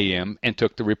 10:58 a.m. and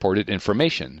took the reported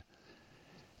information.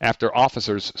 After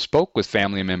officers spoke with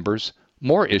family members,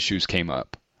 more issues came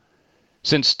up.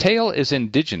 Since Tail is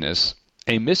Indigenous,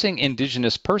 a missing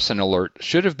Indigenous person alert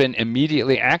should have been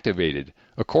immediately activated,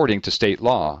 according to state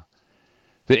law.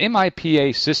 The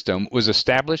MIPA system was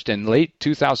established in late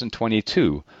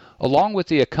 2022, along with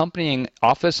the accompanying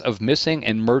Office of Missing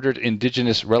and Murdered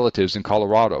Indigenous Relatives in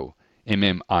Colorado,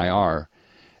 MMIR,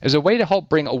 as a way to help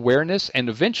bring awareness and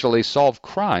eventually solve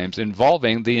crimes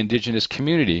involving the Indigenous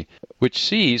community, which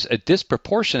sees a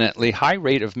disproportionately high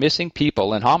rate of missing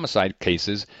people and homicide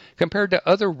cases compared to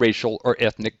other racial or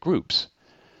ethnic groups.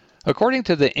 According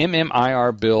to the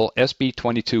MMIR Bill SB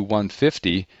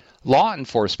 22-150, law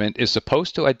enforcement is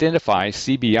supposed to identify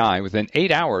CBI within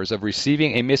 8 hours of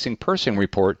receiving a missing person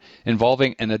report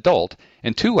involving an adult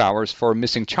and 2 hours for a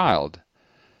missing child.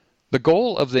 The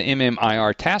goal of the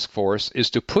MMIR task force is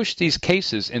to push these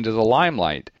cases into the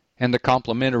limelight, and the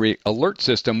complementary alert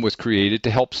system was created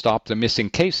to help stop the missing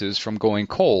cases from going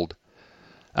cold.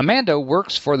 Amanda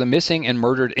works for the Missing and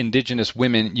Murdered Indigenous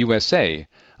Women USA,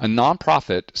 a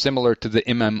nonprofit similar to the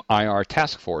MMIR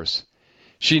task force.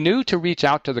 She knew to reach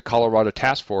out to the Colorado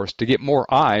Task Force to get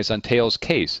more eyes on Tail's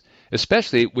case,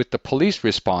 especially with the police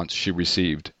response she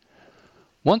received.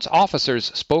 Once officers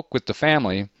spoke with the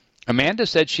family, Amanda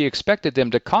said she expected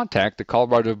them to contact the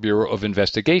Colorado Bureau of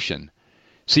Investigation.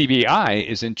 CBI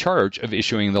is in charge of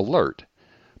issuing the alert.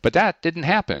 But that didn't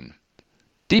happen.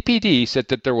 DPD said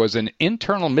that there was an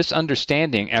internal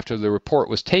misunderstanding after the report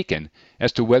was taken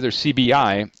as to whether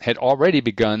CBI had already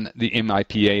begun the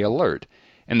MIPA alert,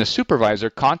 and the supervisor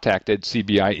contacted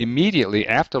CBI immediately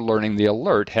after learning the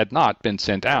alert had not been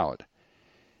sent out.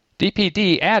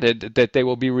 DPD added that they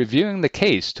will be reviewing the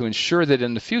case to ensure that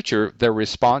in the future their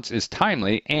response is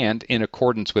timely and in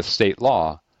accordance with state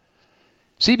law.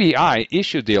 CBI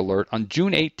issued the alert on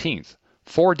June 18th,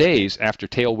 4 days after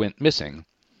Tail went missing.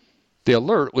 The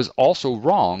alert was also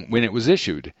wrong when it was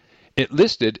issued. It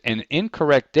listed an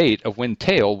incorrect date of when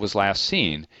Tail was last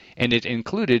seen, and it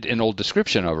included an old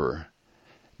description of her.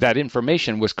 That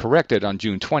information was corrected on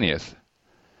June 20th.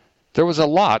 There was a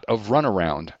lot of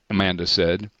runaround, Amanda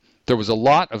said. There was a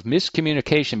lot of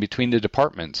miscommunication between the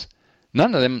departments.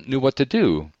 None of them knew what to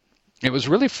do. It was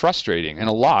really frustrating and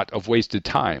a lot of wasted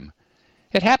time.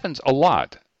 It happens a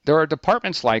lot. There are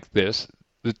departments like this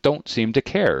that don't seem to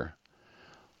care.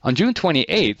 On June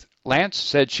 28th, Lance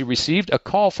said she received a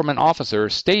call from an officer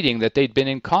stating that they'd been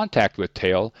in contact with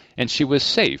Tail and she was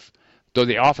safe, though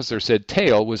the officer said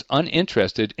Tail was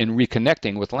uninterested in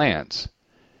reconnecting with Lance.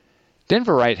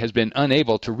 Denverite has been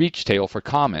unable to reach Tail for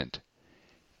comment.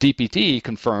 DPD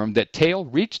confirmed that Tail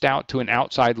reached out to an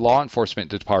outside law enforcement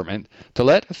department to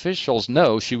let officials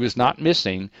know she was not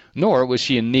missing, nor was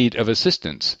she in need of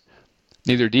assistance.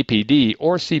 Neither DPD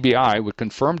or CBI would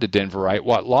confirm to Denverite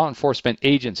what law enforcement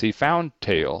agency found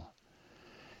Tail.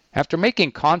 After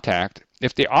making contact,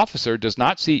 if the officer does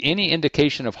not see any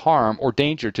indication of harm or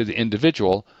danger to the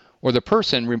individual, or the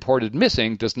person reported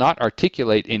missing does not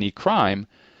articulate any crime,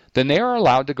 then they are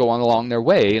allowed to go on along their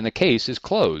way and the case is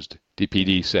closed,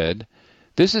 DPD said.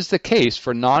 This is the case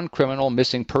for non-criminal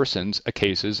missing persons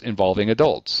cases involving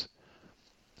adults.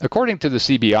 According to the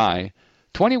CBI,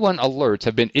 21 alerts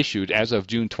have been issued as of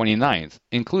June 29th,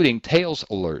 including Tail's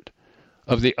alert.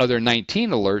 Of the other 19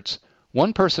 alerts,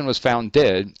 one person was found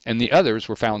dead and the others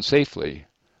were found safely.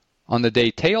 On the day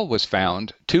Tail was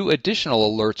found, 2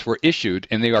 additional alerts were issued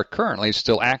and they are currently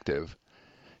still active.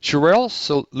 Sherelle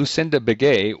Lucinda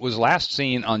Begay was last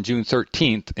seen on June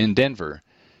 13th in Denver.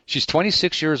 She's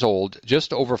 26 years old,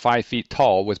 just over 5 feet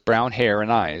tall, with brown hair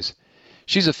and eyes.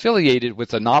 She's affiliated with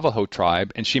the Navajo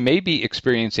tribe, and she may be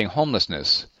experiencing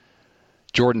homelessness.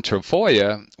 Jordan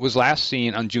Trefoya was last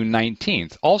seen on June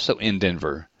 19th, also in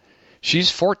Denver. She's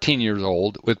 14 years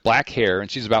old, with black hair, and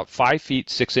she's about 5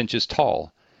 feet 6 inches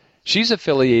tall. She's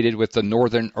affiliated with the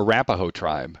Northern Arapaho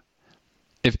tribe.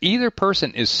 If either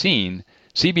person is seen,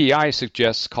 CBI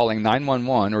suggests calling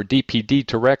 911 or DPD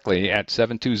directly at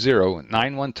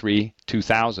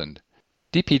 720-913-2000.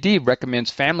 DPD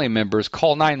recommends family members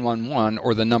call 911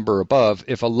 or the number above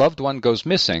if a loved one goes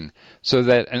missing, so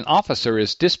that an officer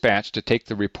is dispatched to take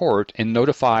the report and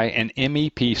notify an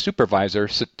MEP supervisor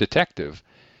detective.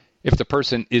 If the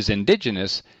person is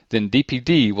indigenous, then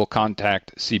DPD will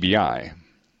contact CBI.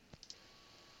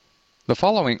 The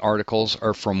following articles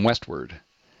are from Westward.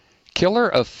 Killer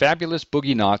of Fabulous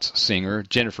Boogie Knots singer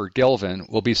Jennifer Gelvin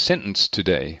will be sentenced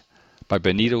today, by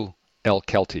Benito L.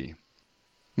 Kelty.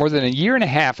 More than a year and a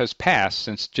half has passed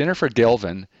since Jennifer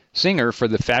Gelvin, singer for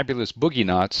the Fabulous Boogie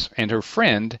Knots, and her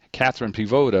friend, Catherine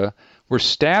Pivoda, were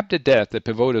stabbed to death at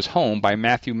Pivoda's home by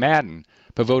Matthew Madden,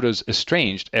 Pivoda's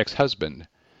estranged ex-husband.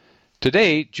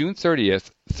 Today, June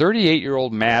 30th,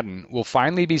 38-year-old Madden will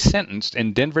finally be sentenced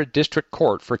in Denver District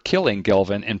Court for killing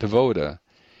Gelvin and Pivoda.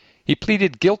 He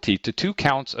pleaded guilty to 2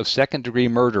 counts of second-degree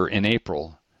murder in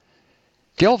April.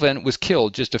 Gelvin was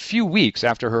killed just a few weeks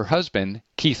after her husband,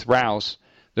 Keith Rouse,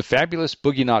 the Fabulous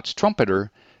Boogie Knots trumpeter,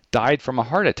 died from a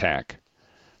heart attack.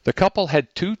 The couple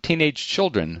had 2 teenage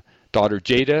children, daughter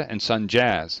Jada and son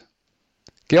Jazz.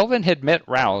 Gelvin had met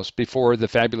Rouse before the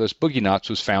Fabulous Boogie Knots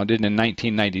was founded in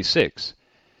 1996.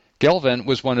 Gelvin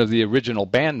was one of the original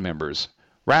band members.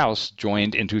 Rouse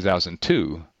joined in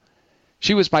 2002.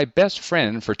 She was my best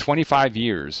friend for 25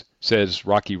 years, says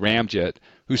Rocky Ramjet,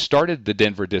 who started the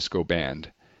Denver Disco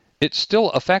Band. It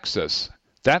still affects us.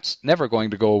 That's never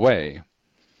going to go away.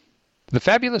 The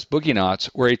Fabulous Boogie Knots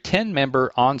were a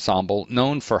 10-member ensemble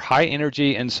known for high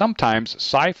energy and sometimes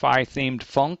sci-fi themed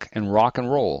funk and rock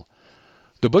and roll.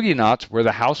 The Boogie Knots were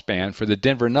the house band for the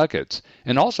Denver Nuggets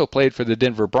and also played for the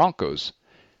Denver Broncos.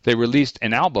 They released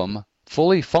an album,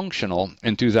 Fully Functional,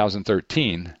 in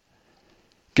 2013.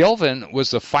 Gelvin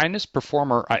was the finest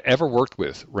performer I ever worked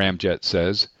with, Ramjet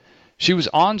says. She was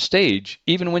on stage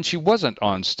even when she wasn't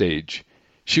on stage.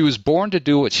 She was born to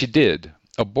do what she did,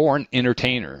 a born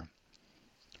entertainer.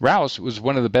 Rouse was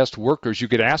one of the best workers you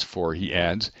could ask for, he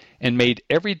adds, and made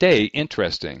every day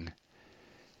interesting.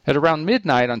 At around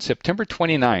midnight on September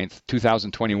 29,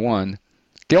 2021,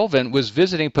 Gelvin was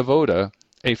visiting Pivoda,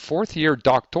 a 4th-year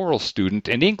doctoral student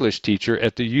and English teacher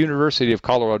at the University of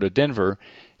Colorado Denver,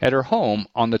 at her home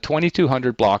on the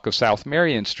 2200 block of South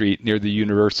Marion Street near the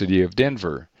University of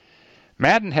Denver.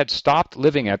 Madden had stopped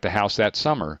living at the house that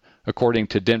summer, according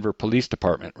to Denver Police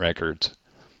Department records.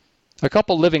 A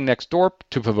couple living next door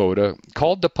to Pivoda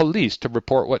called the police to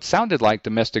report what sounded like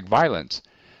domestic violence.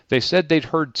 They said they'd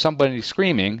heard somebody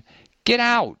screaming, "Get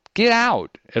out! Get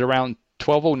out!" at around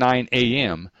 12:09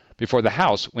 a.m. before the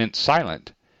house went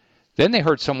silent. Then they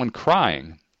heard someone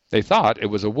crying. They thought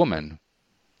it was a woman.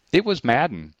 It was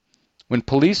Madden. When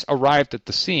police arrived at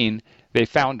the scene, they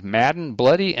found Madden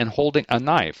bloody and holding a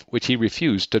knife, which he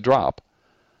refused to drop.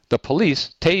 The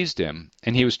police tased him,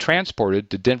 and he was transported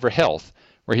to Denver Health,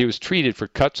 where he was treated for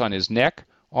cuts on his neck,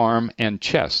 arm, and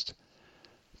chest.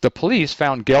 The police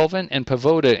found Gelvin and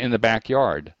Pavoda in the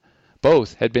backyard.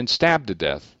 Both had been stabbed to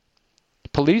death.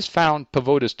 Police found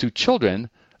Pavoda's 2 children,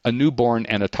 a newborn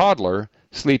and a toddler,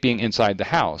 sleeping inside the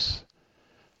house.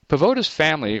 Pavoda's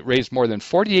family raised more than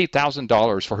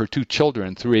 $48,000 for her 2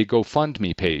 children through a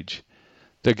GoFundMe page.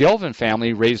 The Gelvin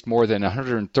family raised more than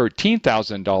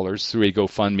 $113,000 through a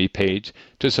GoFundMe page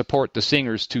to support the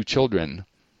singer's 2 children.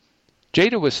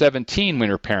 Jada was 17 when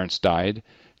her parents died.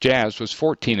 Jazz was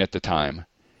 14 at the time.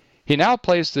 He now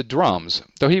plays the drums,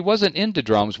 though he wasn't into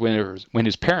drums when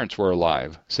his parents were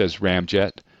alive, says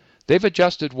Ramjet. They've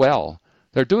adjusted well.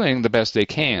 They're doing the best they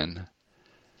can.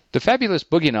 The Fabulous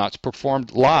Boogie Knots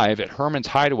performed live at Herman's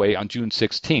Hideaway on June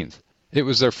 16th. It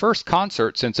was their first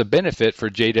concert since a benefit for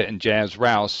Jada and Jazz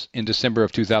Rouse in December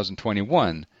of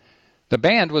 2021. The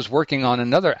band was working on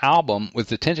another album with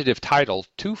the tentative title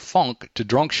Too Funk to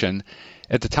Drunction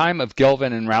at the time of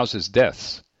Gelvin and Rouse's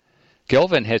deaths.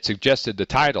 Gelvin had suggested the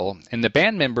title, and the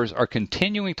band members are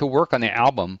continuing to work on the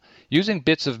album using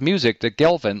bits of music that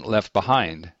Gelvin left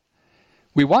behind.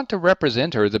 We want to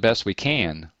represent her the best we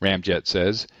can, Ramjet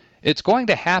says. It's going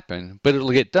to happen, but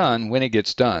it'll get done when it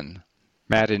gets done.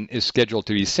 Madden is scheduled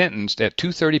to be sentenced at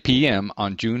 2:30 p.m.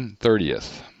 on June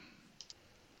 30th.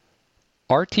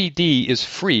 RTD is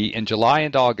free in July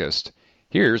and August.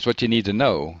 Here's what you need to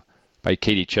know, by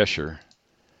Katie Cheshire.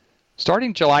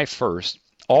 Starting July 1st,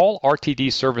 all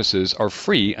RTD services are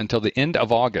free until the end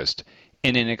of August,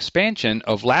 in an expansion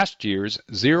of last year's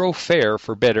Zero Fare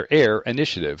for Better Air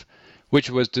initiative, which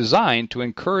was designed to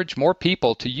encourage more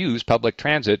people to use public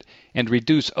transit and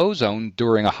reduce ozone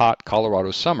during a hot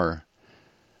Colorado summer.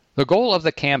 The goal of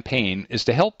the campaign is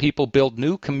to help people build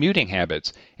new commuting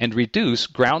habits and reduce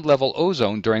ground-level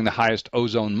ozone during the highest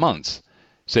ozone months,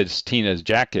 says Tina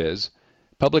Jaquez,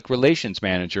 Public Relations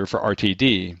Manager for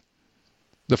RTD.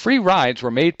 The free rides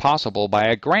were made possible by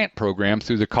a grant program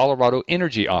through the Colorado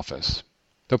Energy Office.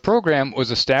 The program was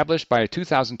established by a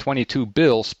 2022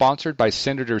 bill sponsored by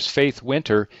Senators Faith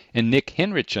Winter and Nick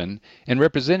Henrichsen and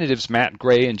Representatives Matt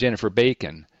Gray and Jennifer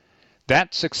Bacon.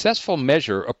 That successful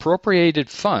measure appropriated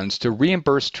funds to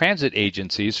reimburse transit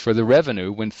agencies for the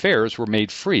revenue when fares were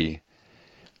made free.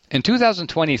 In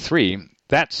 2023,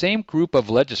 that same group of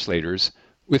legislators,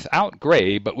 without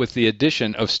Gray but with the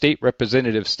addition of State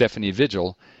Representative Stephanie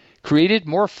Vigil, created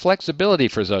more flexibility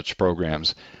for such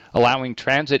programs, allowing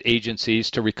transit agencies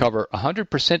to recover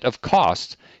 100% of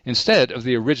costs instead of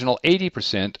the original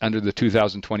 80% under the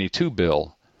 2022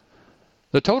 bill.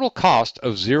 The total cost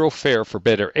of Zero Fare for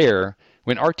Better Air,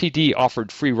 when RTD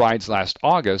offered free rides last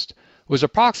August, was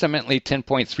approximately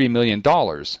 $10.3 million.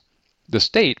 The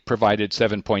state provided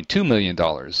 $7.2 million.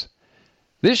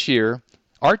 This year,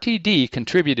 RTD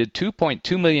contributed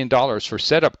 $2.2 million for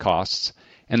setup costs,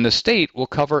 and the state will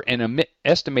cover an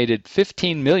estimated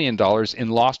 $15 million in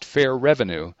lost fare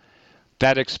revenue.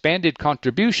 That expanded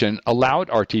contribution allowed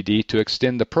RTD to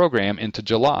extend the program into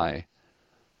July.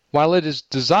 While it is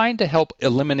designed to help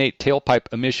eliminate tailpipe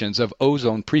emissions of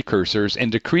ozone precursors and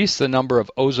decrease the number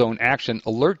of ozone action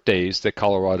alert days that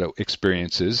Colorado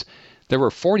experiences, there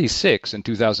were 46 in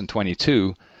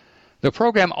 2022, the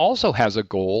program also has a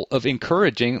goal of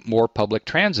encouraging more public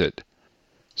transit.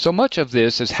 So much of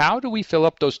this is how do we fill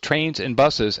up those trains and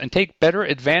buses and take better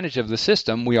advantage of the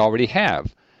system we already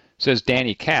have, says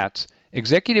Danny Katz,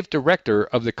 Executive Director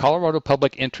of the Colorado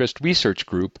Public Interest Research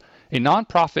Group, a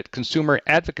nonprofit consumer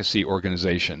advocacy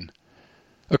organization.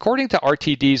 According to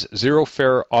RTD's Zero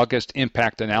Fare August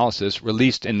Impact Analysis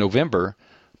released in November,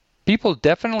 people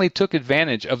definitely took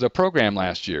advantage of the program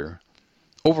last year.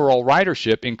 Overall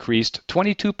ridership increased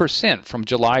 22% from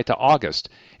July to August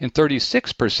and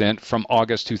 36% from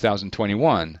August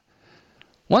 2021.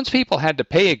 Once people had to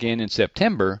pay again in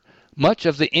September, much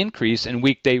of the increase in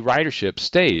weekday ridership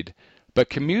stayed, but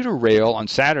commuter rail on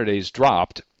Saturdays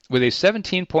dropped, with a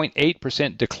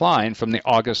 17.8% decline from the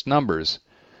August numbers.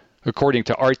 According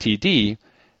to RTD,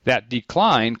 that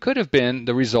decline could have been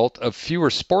the result of fewer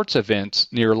sports events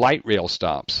near light rail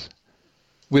stops.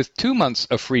 With 2 months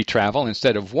of free travel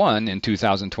instead of 1 in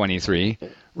 2023,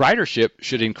 ridership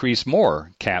should increase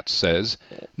more, Katz says,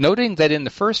 noting that in the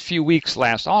first few weeks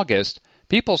last August,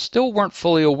 people still weren't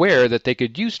fully aware that they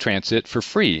could use transit for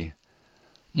free.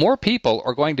 More people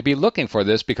are going to be looking for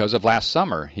this because of last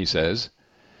summer, he says.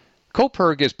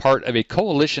 COPERG is part of a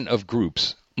coalition of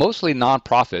groups, mostly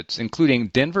nonprofits, including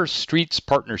Denver Streets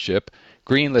Partnership,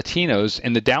 Green Latinos,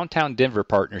 and the Downtown Denver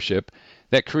Partnership,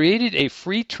 that created a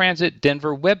free Transit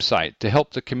Denver website to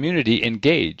help the community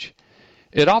engage.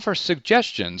 It offers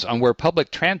suggestions on where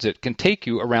public transit can take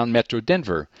you around Metro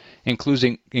Denver,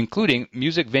 including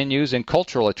music venues and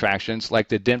cultural attractions like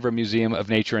the Denver Museum of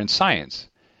Nature and Science.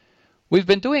 We've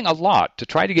been doing a lot to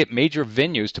try to get major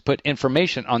venues to put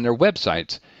information on their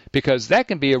websites, because that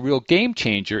can be a real game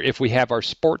changer if we have our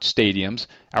sports stadiums,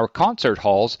 our concert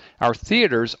halls, our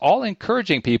theaters all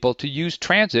encouraging people to use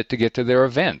transit to get to their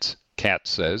events,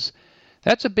 Katz says.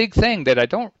 That's a big thing that I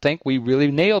don't think we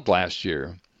really nailed last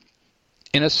year.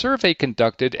 In a survey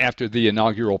conducted after the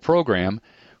inaugural program,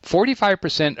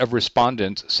 45% of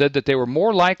respondents said that they were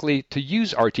more likely to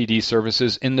use RTD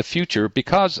services in the future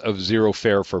because of Zero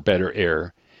Fare for Better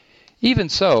Air. Even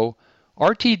so,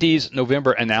 RTD's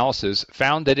November analysis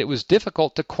found that it was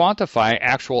difficult to quantify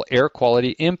actual air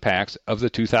quality impacts of the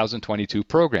 2022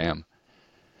 program.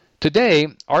 Today,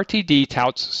 RTD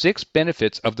touts 6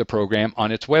 benefits of the program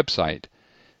on its website: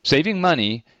 saving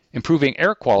money, improving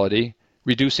air quality,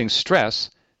 reducing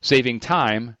stress, saving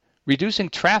time, reducing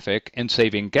traffic, and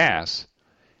saving gas.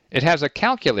 It has a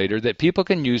calculator that people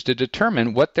can use to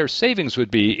determine what their savings would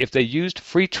be if they used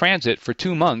free transit for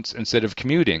 2 months instead of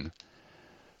commuting.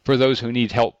 For those who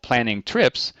need help planning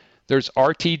trips, there's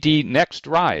RTD Next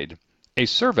Ride, a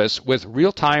service with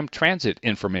real-time transit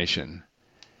information.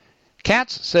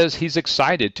 Katz says he's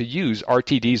excited to use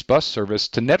RTD's bus service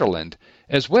to Nederland,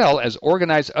 as well as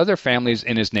organize other families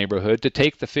in his neighborhood to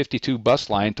take the 52 bus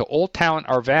line to Old Town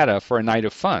Arvada for a night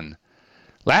of fun.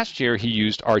 Last year he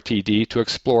used RTD to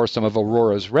explore some of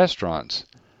Aurora's restaurants.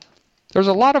 There's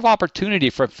a lot of opportunity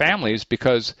for families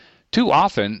because too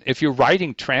often, if you're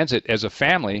riding transit as a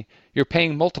family, you're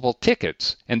paying multiple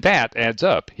tickets, and that adds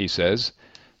up, he says.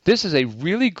 This is a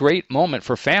really great moment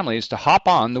for families to hop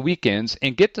on the weekends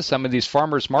and get to some of these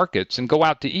farmers markets and go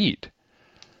out to eat.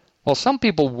 While some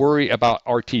people worry about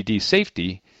RTD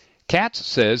safety, Katz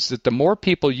says that the more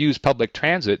people use public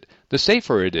transit, the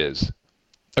safer it is.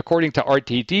 According to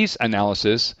RTD's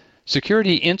analysis,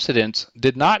 security incidents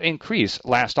did not increase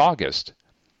last August.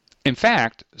 In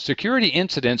fact, security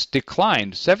incidents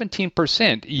declined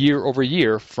 17% year over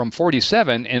year from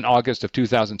 47 in August of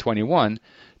 2021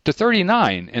 to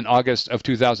 39 in August of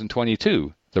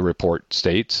 2022, the report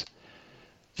states.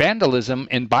 Vandalism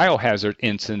and biohazard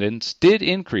incidents did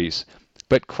increase,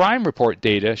 but crime report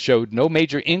data showed no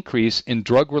major increase in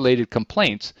drug-related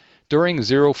complaints during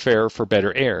Zero Fare for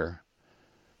Better Air.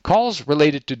 Calls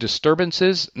related to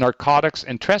disturbances, narcotics,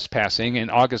 and trespassing in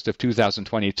August of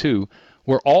 2022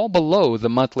 were all below the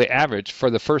monthly average for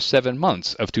the first 7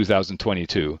 months of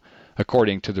 2022,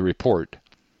 according to the report.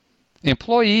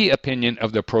 Employee opinion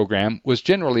of the program was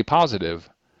generally positive.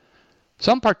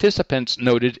 Some participants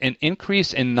noted an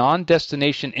increase in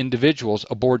non-destination individuals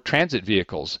aboard transit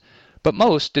vehicles, but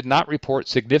most did not report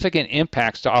significant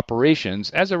impacts to operations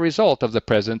as a result of the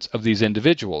presence of these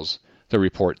individuals, the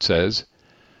report says.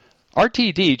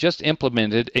 RTD just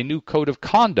implemented a new code of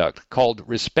conduct called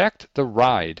Respect the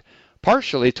Ride,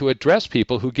 partially to address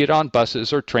people who get on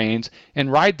buses or trains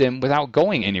and ride them without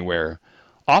going anywhere,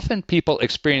 often people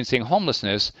experiencing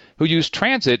homelessness who use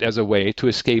transit as a way to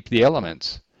escape the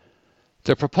elements.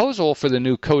 The proposal for the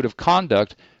new code of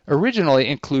conduct originally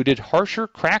included harsher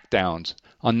crackdowns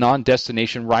on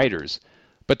non-destination riders,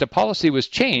 but the policy was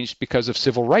changed because of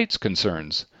civil rights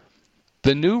concerns.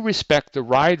 The new Respect the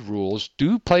Ride rules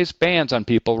do place bans on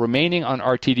people remaining on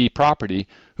RTD property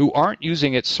who aren't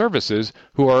using its services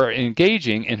who are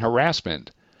engaging in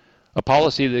harassment. A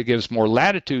policy that gives more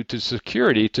latitude to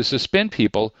security to suspend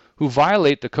people who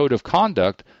violate the code of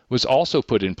conduct was also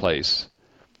put in place.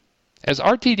 As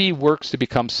RTD works to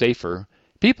become safer,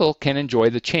 people can enjoy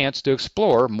the chance to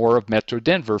explore more of Metro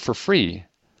Denver for free.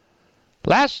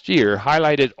 Last year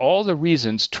highlighted all the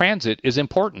reasons transit is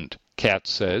important,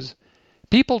 Katz says.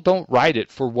 People don't ride it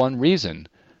for one reason.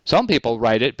 Some people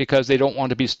ride it because they don't want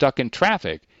to be stuck in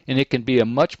traffic, and it can be a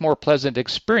much more pleasant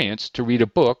experience to read a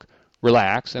book,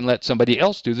 relax, and let somebody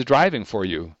else do the driving for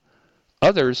you.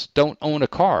 Others don't own a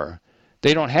car.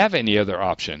 They don't have any other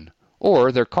option,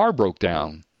 or their car broke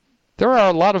down. There are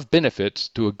a lot of benefits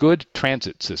to a good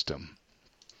transit system.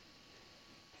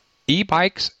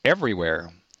 E-bikes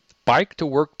everywhere. Bike to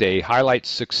Work Day highlights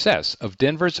success of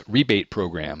Denver's rebate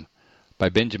program, by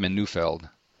Benjamin Neufeld.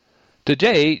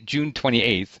 Today, June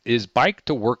 28th, is Bike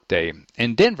to Work Day,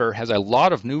 and Denver has a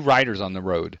lot of new riders on the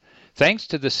road, thanks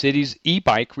to the city's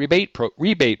e-bike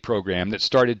rebate program that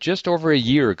started just over a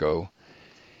year ago.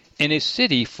 In a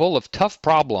city full of tough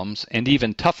problems and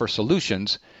even tougher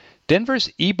solutions,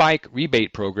 Denver's e-bike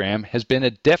rebate program has been a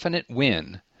definite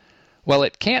win. While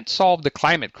it can't solve the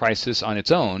climate crisis on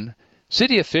its own,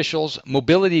 city officials,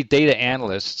 mobility data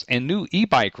analysts, and new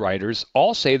e-bike riders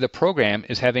all say the program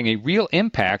is having a real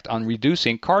impact on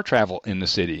reducing car travel in the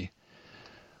city.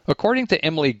 According to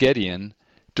Emily Gedeon,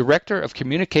 Director of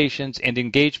Communications and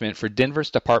Engagement for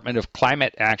Denver's Department of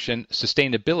Climate Action,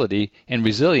 Sustainability, and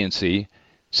Resiliency,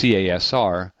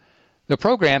 CASR, the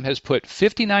program has put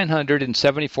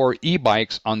 5,974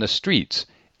 e-bikes on the streets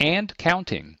and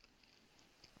counting.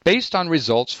 Based on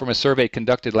results from a survey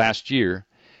conducted last year,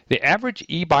 the average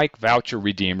e-bike voucher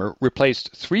redeemer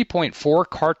replaced 3.4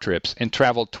 car trips and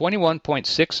traveled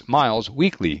 21.6 miles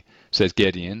weekly, says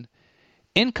Gideon.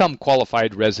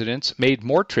 Income-qualified residents made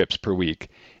more trips per week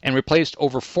and replaced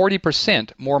over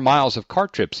 40% more miles of car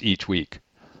trips each week.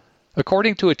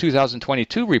 According to a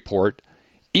 2022 report,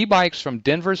 e-bikes from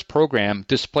Denver's program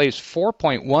displace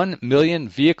 4.1 million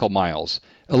vehicle miles,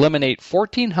 eliminate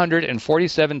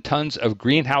 1,447 tons of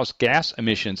greenhouse gas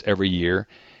emissions every year,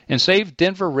 and save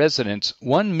Denver residents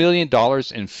 $1 million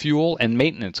in fuel and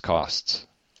maintenance costs.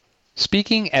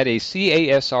 Speaking at a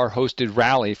CASR-hosted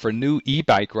rally for new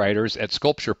e-bike riders at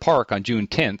Sculpture Park on June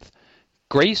 10th,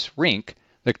 Grace Rink,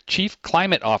 the Chief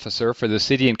Climate Officer for the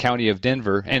City and County of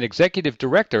Denver and Executive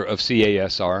Director of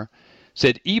CASR,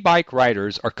 said e-bike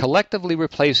riders are collectively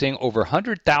replacing over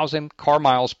 100,000 car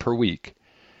miles per week.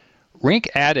 Rink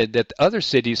added that other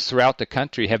cities throughout the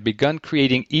country have begun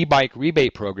creating e-bike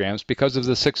rebate programs because of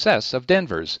the success of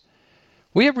Denver's.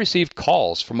 We have received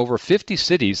calls from over 50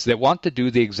 cities that want to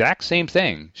do the exact same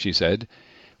thing, she said.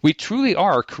 We truly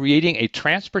are creating a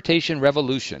transportation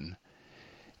revolution.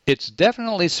 It's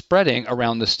definitely spreading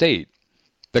around the state.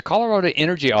 The Colorado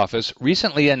Energy Office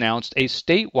recently announced a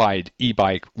statewide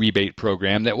e-bike rebate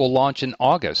program that will launch in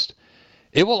August.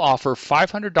 It will offer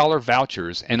 $500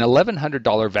 vouchers and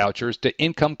 $1,100 vouchers to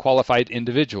income-qualified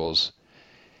individuals.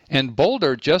 And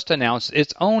Boulder just announced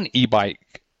its own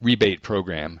e-bike rebate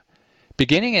program.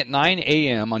 Beginning at 9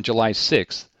 a.m. on July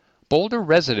 6th, Boulder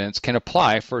residents can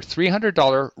apply for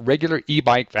 $300 regular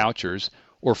e-bike vouchers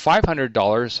or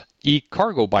 $500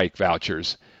 e-cargo bike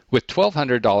vouchers, with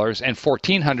 $1,200 and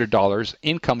 $1,400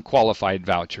 income-qualified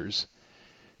vouchers.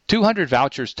 200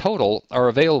 vouchers total are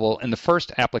available in the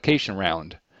first application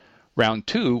round. Round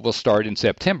 2 will start in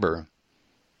September.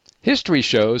 History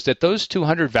shows that those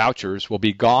 200 vouchers will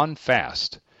be gone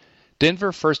fast.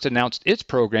 Denver first announced its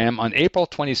program on April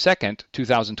 22,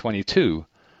 2022.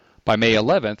 By May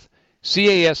 11th,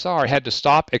 CASR had to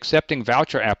stop accepting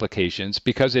voucher applications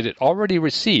because it had already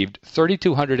received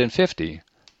 3,250.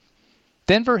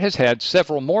 Denver has had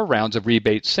several more rounds of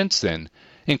rebates since then,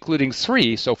 including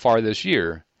 3 so far this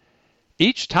year.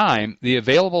 Each time, the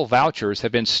available vouchers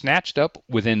have been snatched up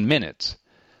within minutes.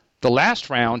 The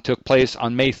last round took place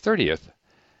on May 30th.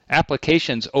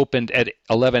 Applications opened at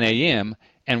 11 a.m.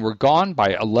 and were gone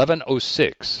by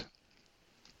 11:06.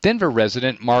 Denver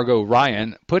resident Margot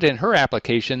Ryan put in her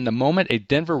application the moment a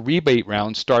Denver rebate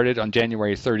round started on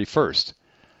January 31st.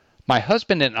 My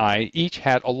husband and I each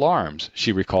had alarms,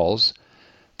 she recalls.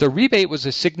 The rebate was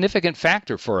a significant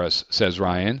factor for us, says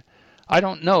Ryan. I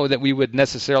don't know that we would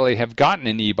necessarily have gotten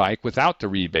an e-bike without the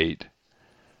rebate.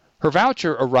 Her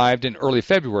voucher arrived in early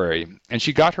February, and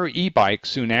she got her e-bike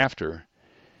soon after.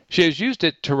 She has used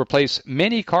it to replace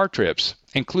many car trips,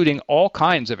 including all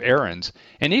kinds of errands,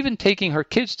 and even taking her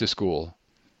kids to school.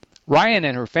 Ryan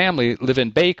and her family live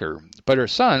in Baker, but her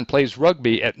son plays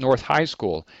rugby at North High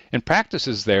School and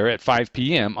practices there at 5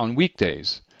 p.m. on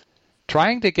weekdays.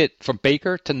 Trying to get from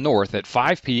Baker to North at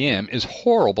 5 p.m. is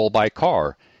horrible by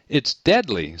car. It's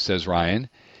deadly, says Ryan.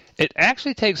 It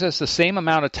actually takes us the same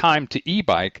amount of time to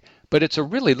e-bike, but it's a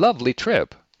really lovely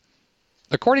trip.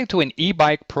 According to an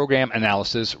e-bike program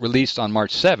analysis released on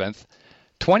March 7th,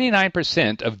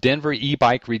 29% of Denver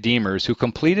e-bike redeemers who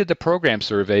completed the program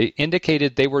survey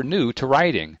indicated they were new to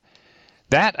riding.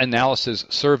 That analysis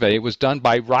survey was done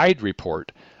by Ride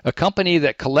Report, a company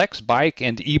that collects bike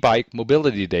and e-bike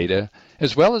mobility data,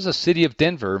 as well as the City of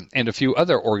Denver and a few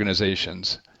other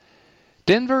organizations.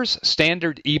 Denver's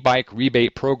standard e-bike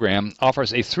rebate program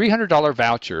offers a $300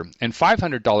 voucher and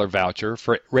 $500 voucher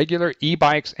for regular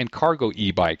e-bikes and cargo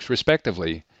e-bikes,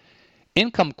 respectively.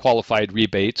 Income-qualified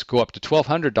rebates go up to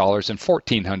 $1,200 and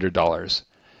 $1,400.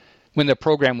 When the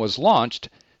program was launched,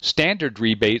 standard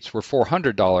rebates were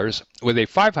 $400, with a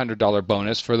 $500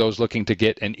 bonus for those looking to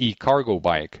get an e-cargo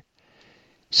bike.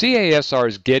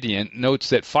 CASR's Gideon notes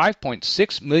that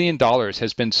 $5.6 million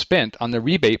has been spent on the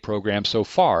rebate program so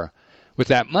far, with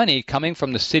that money coming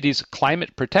from the city's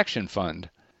Climate Protection Fund.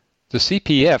 The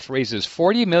CPF raises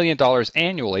 $40 million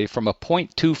annually from a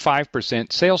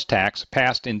 0.25% sales tax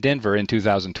passed in Denver in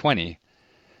 2020.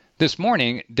 This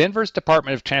morning, Denver's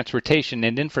Department of Transportation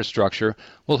and Infrastructure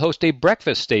will host a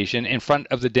breakfast station in front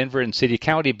of the Denver and City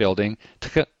County building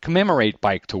to commemorate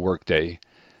Bike to Work Day.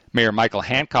 Mayor Michael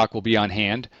Hancock will be on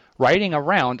hand, riding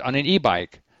around on an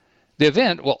e-bike. The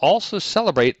event will also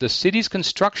celebrate the city's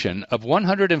construction of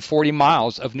 140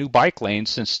 miles of new bike lanes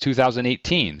since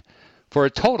 2018, for a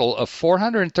total of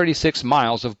 436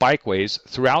 miles of bikeways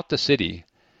throughout the city.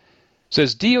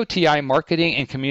 Says DOTI Marketing and Communications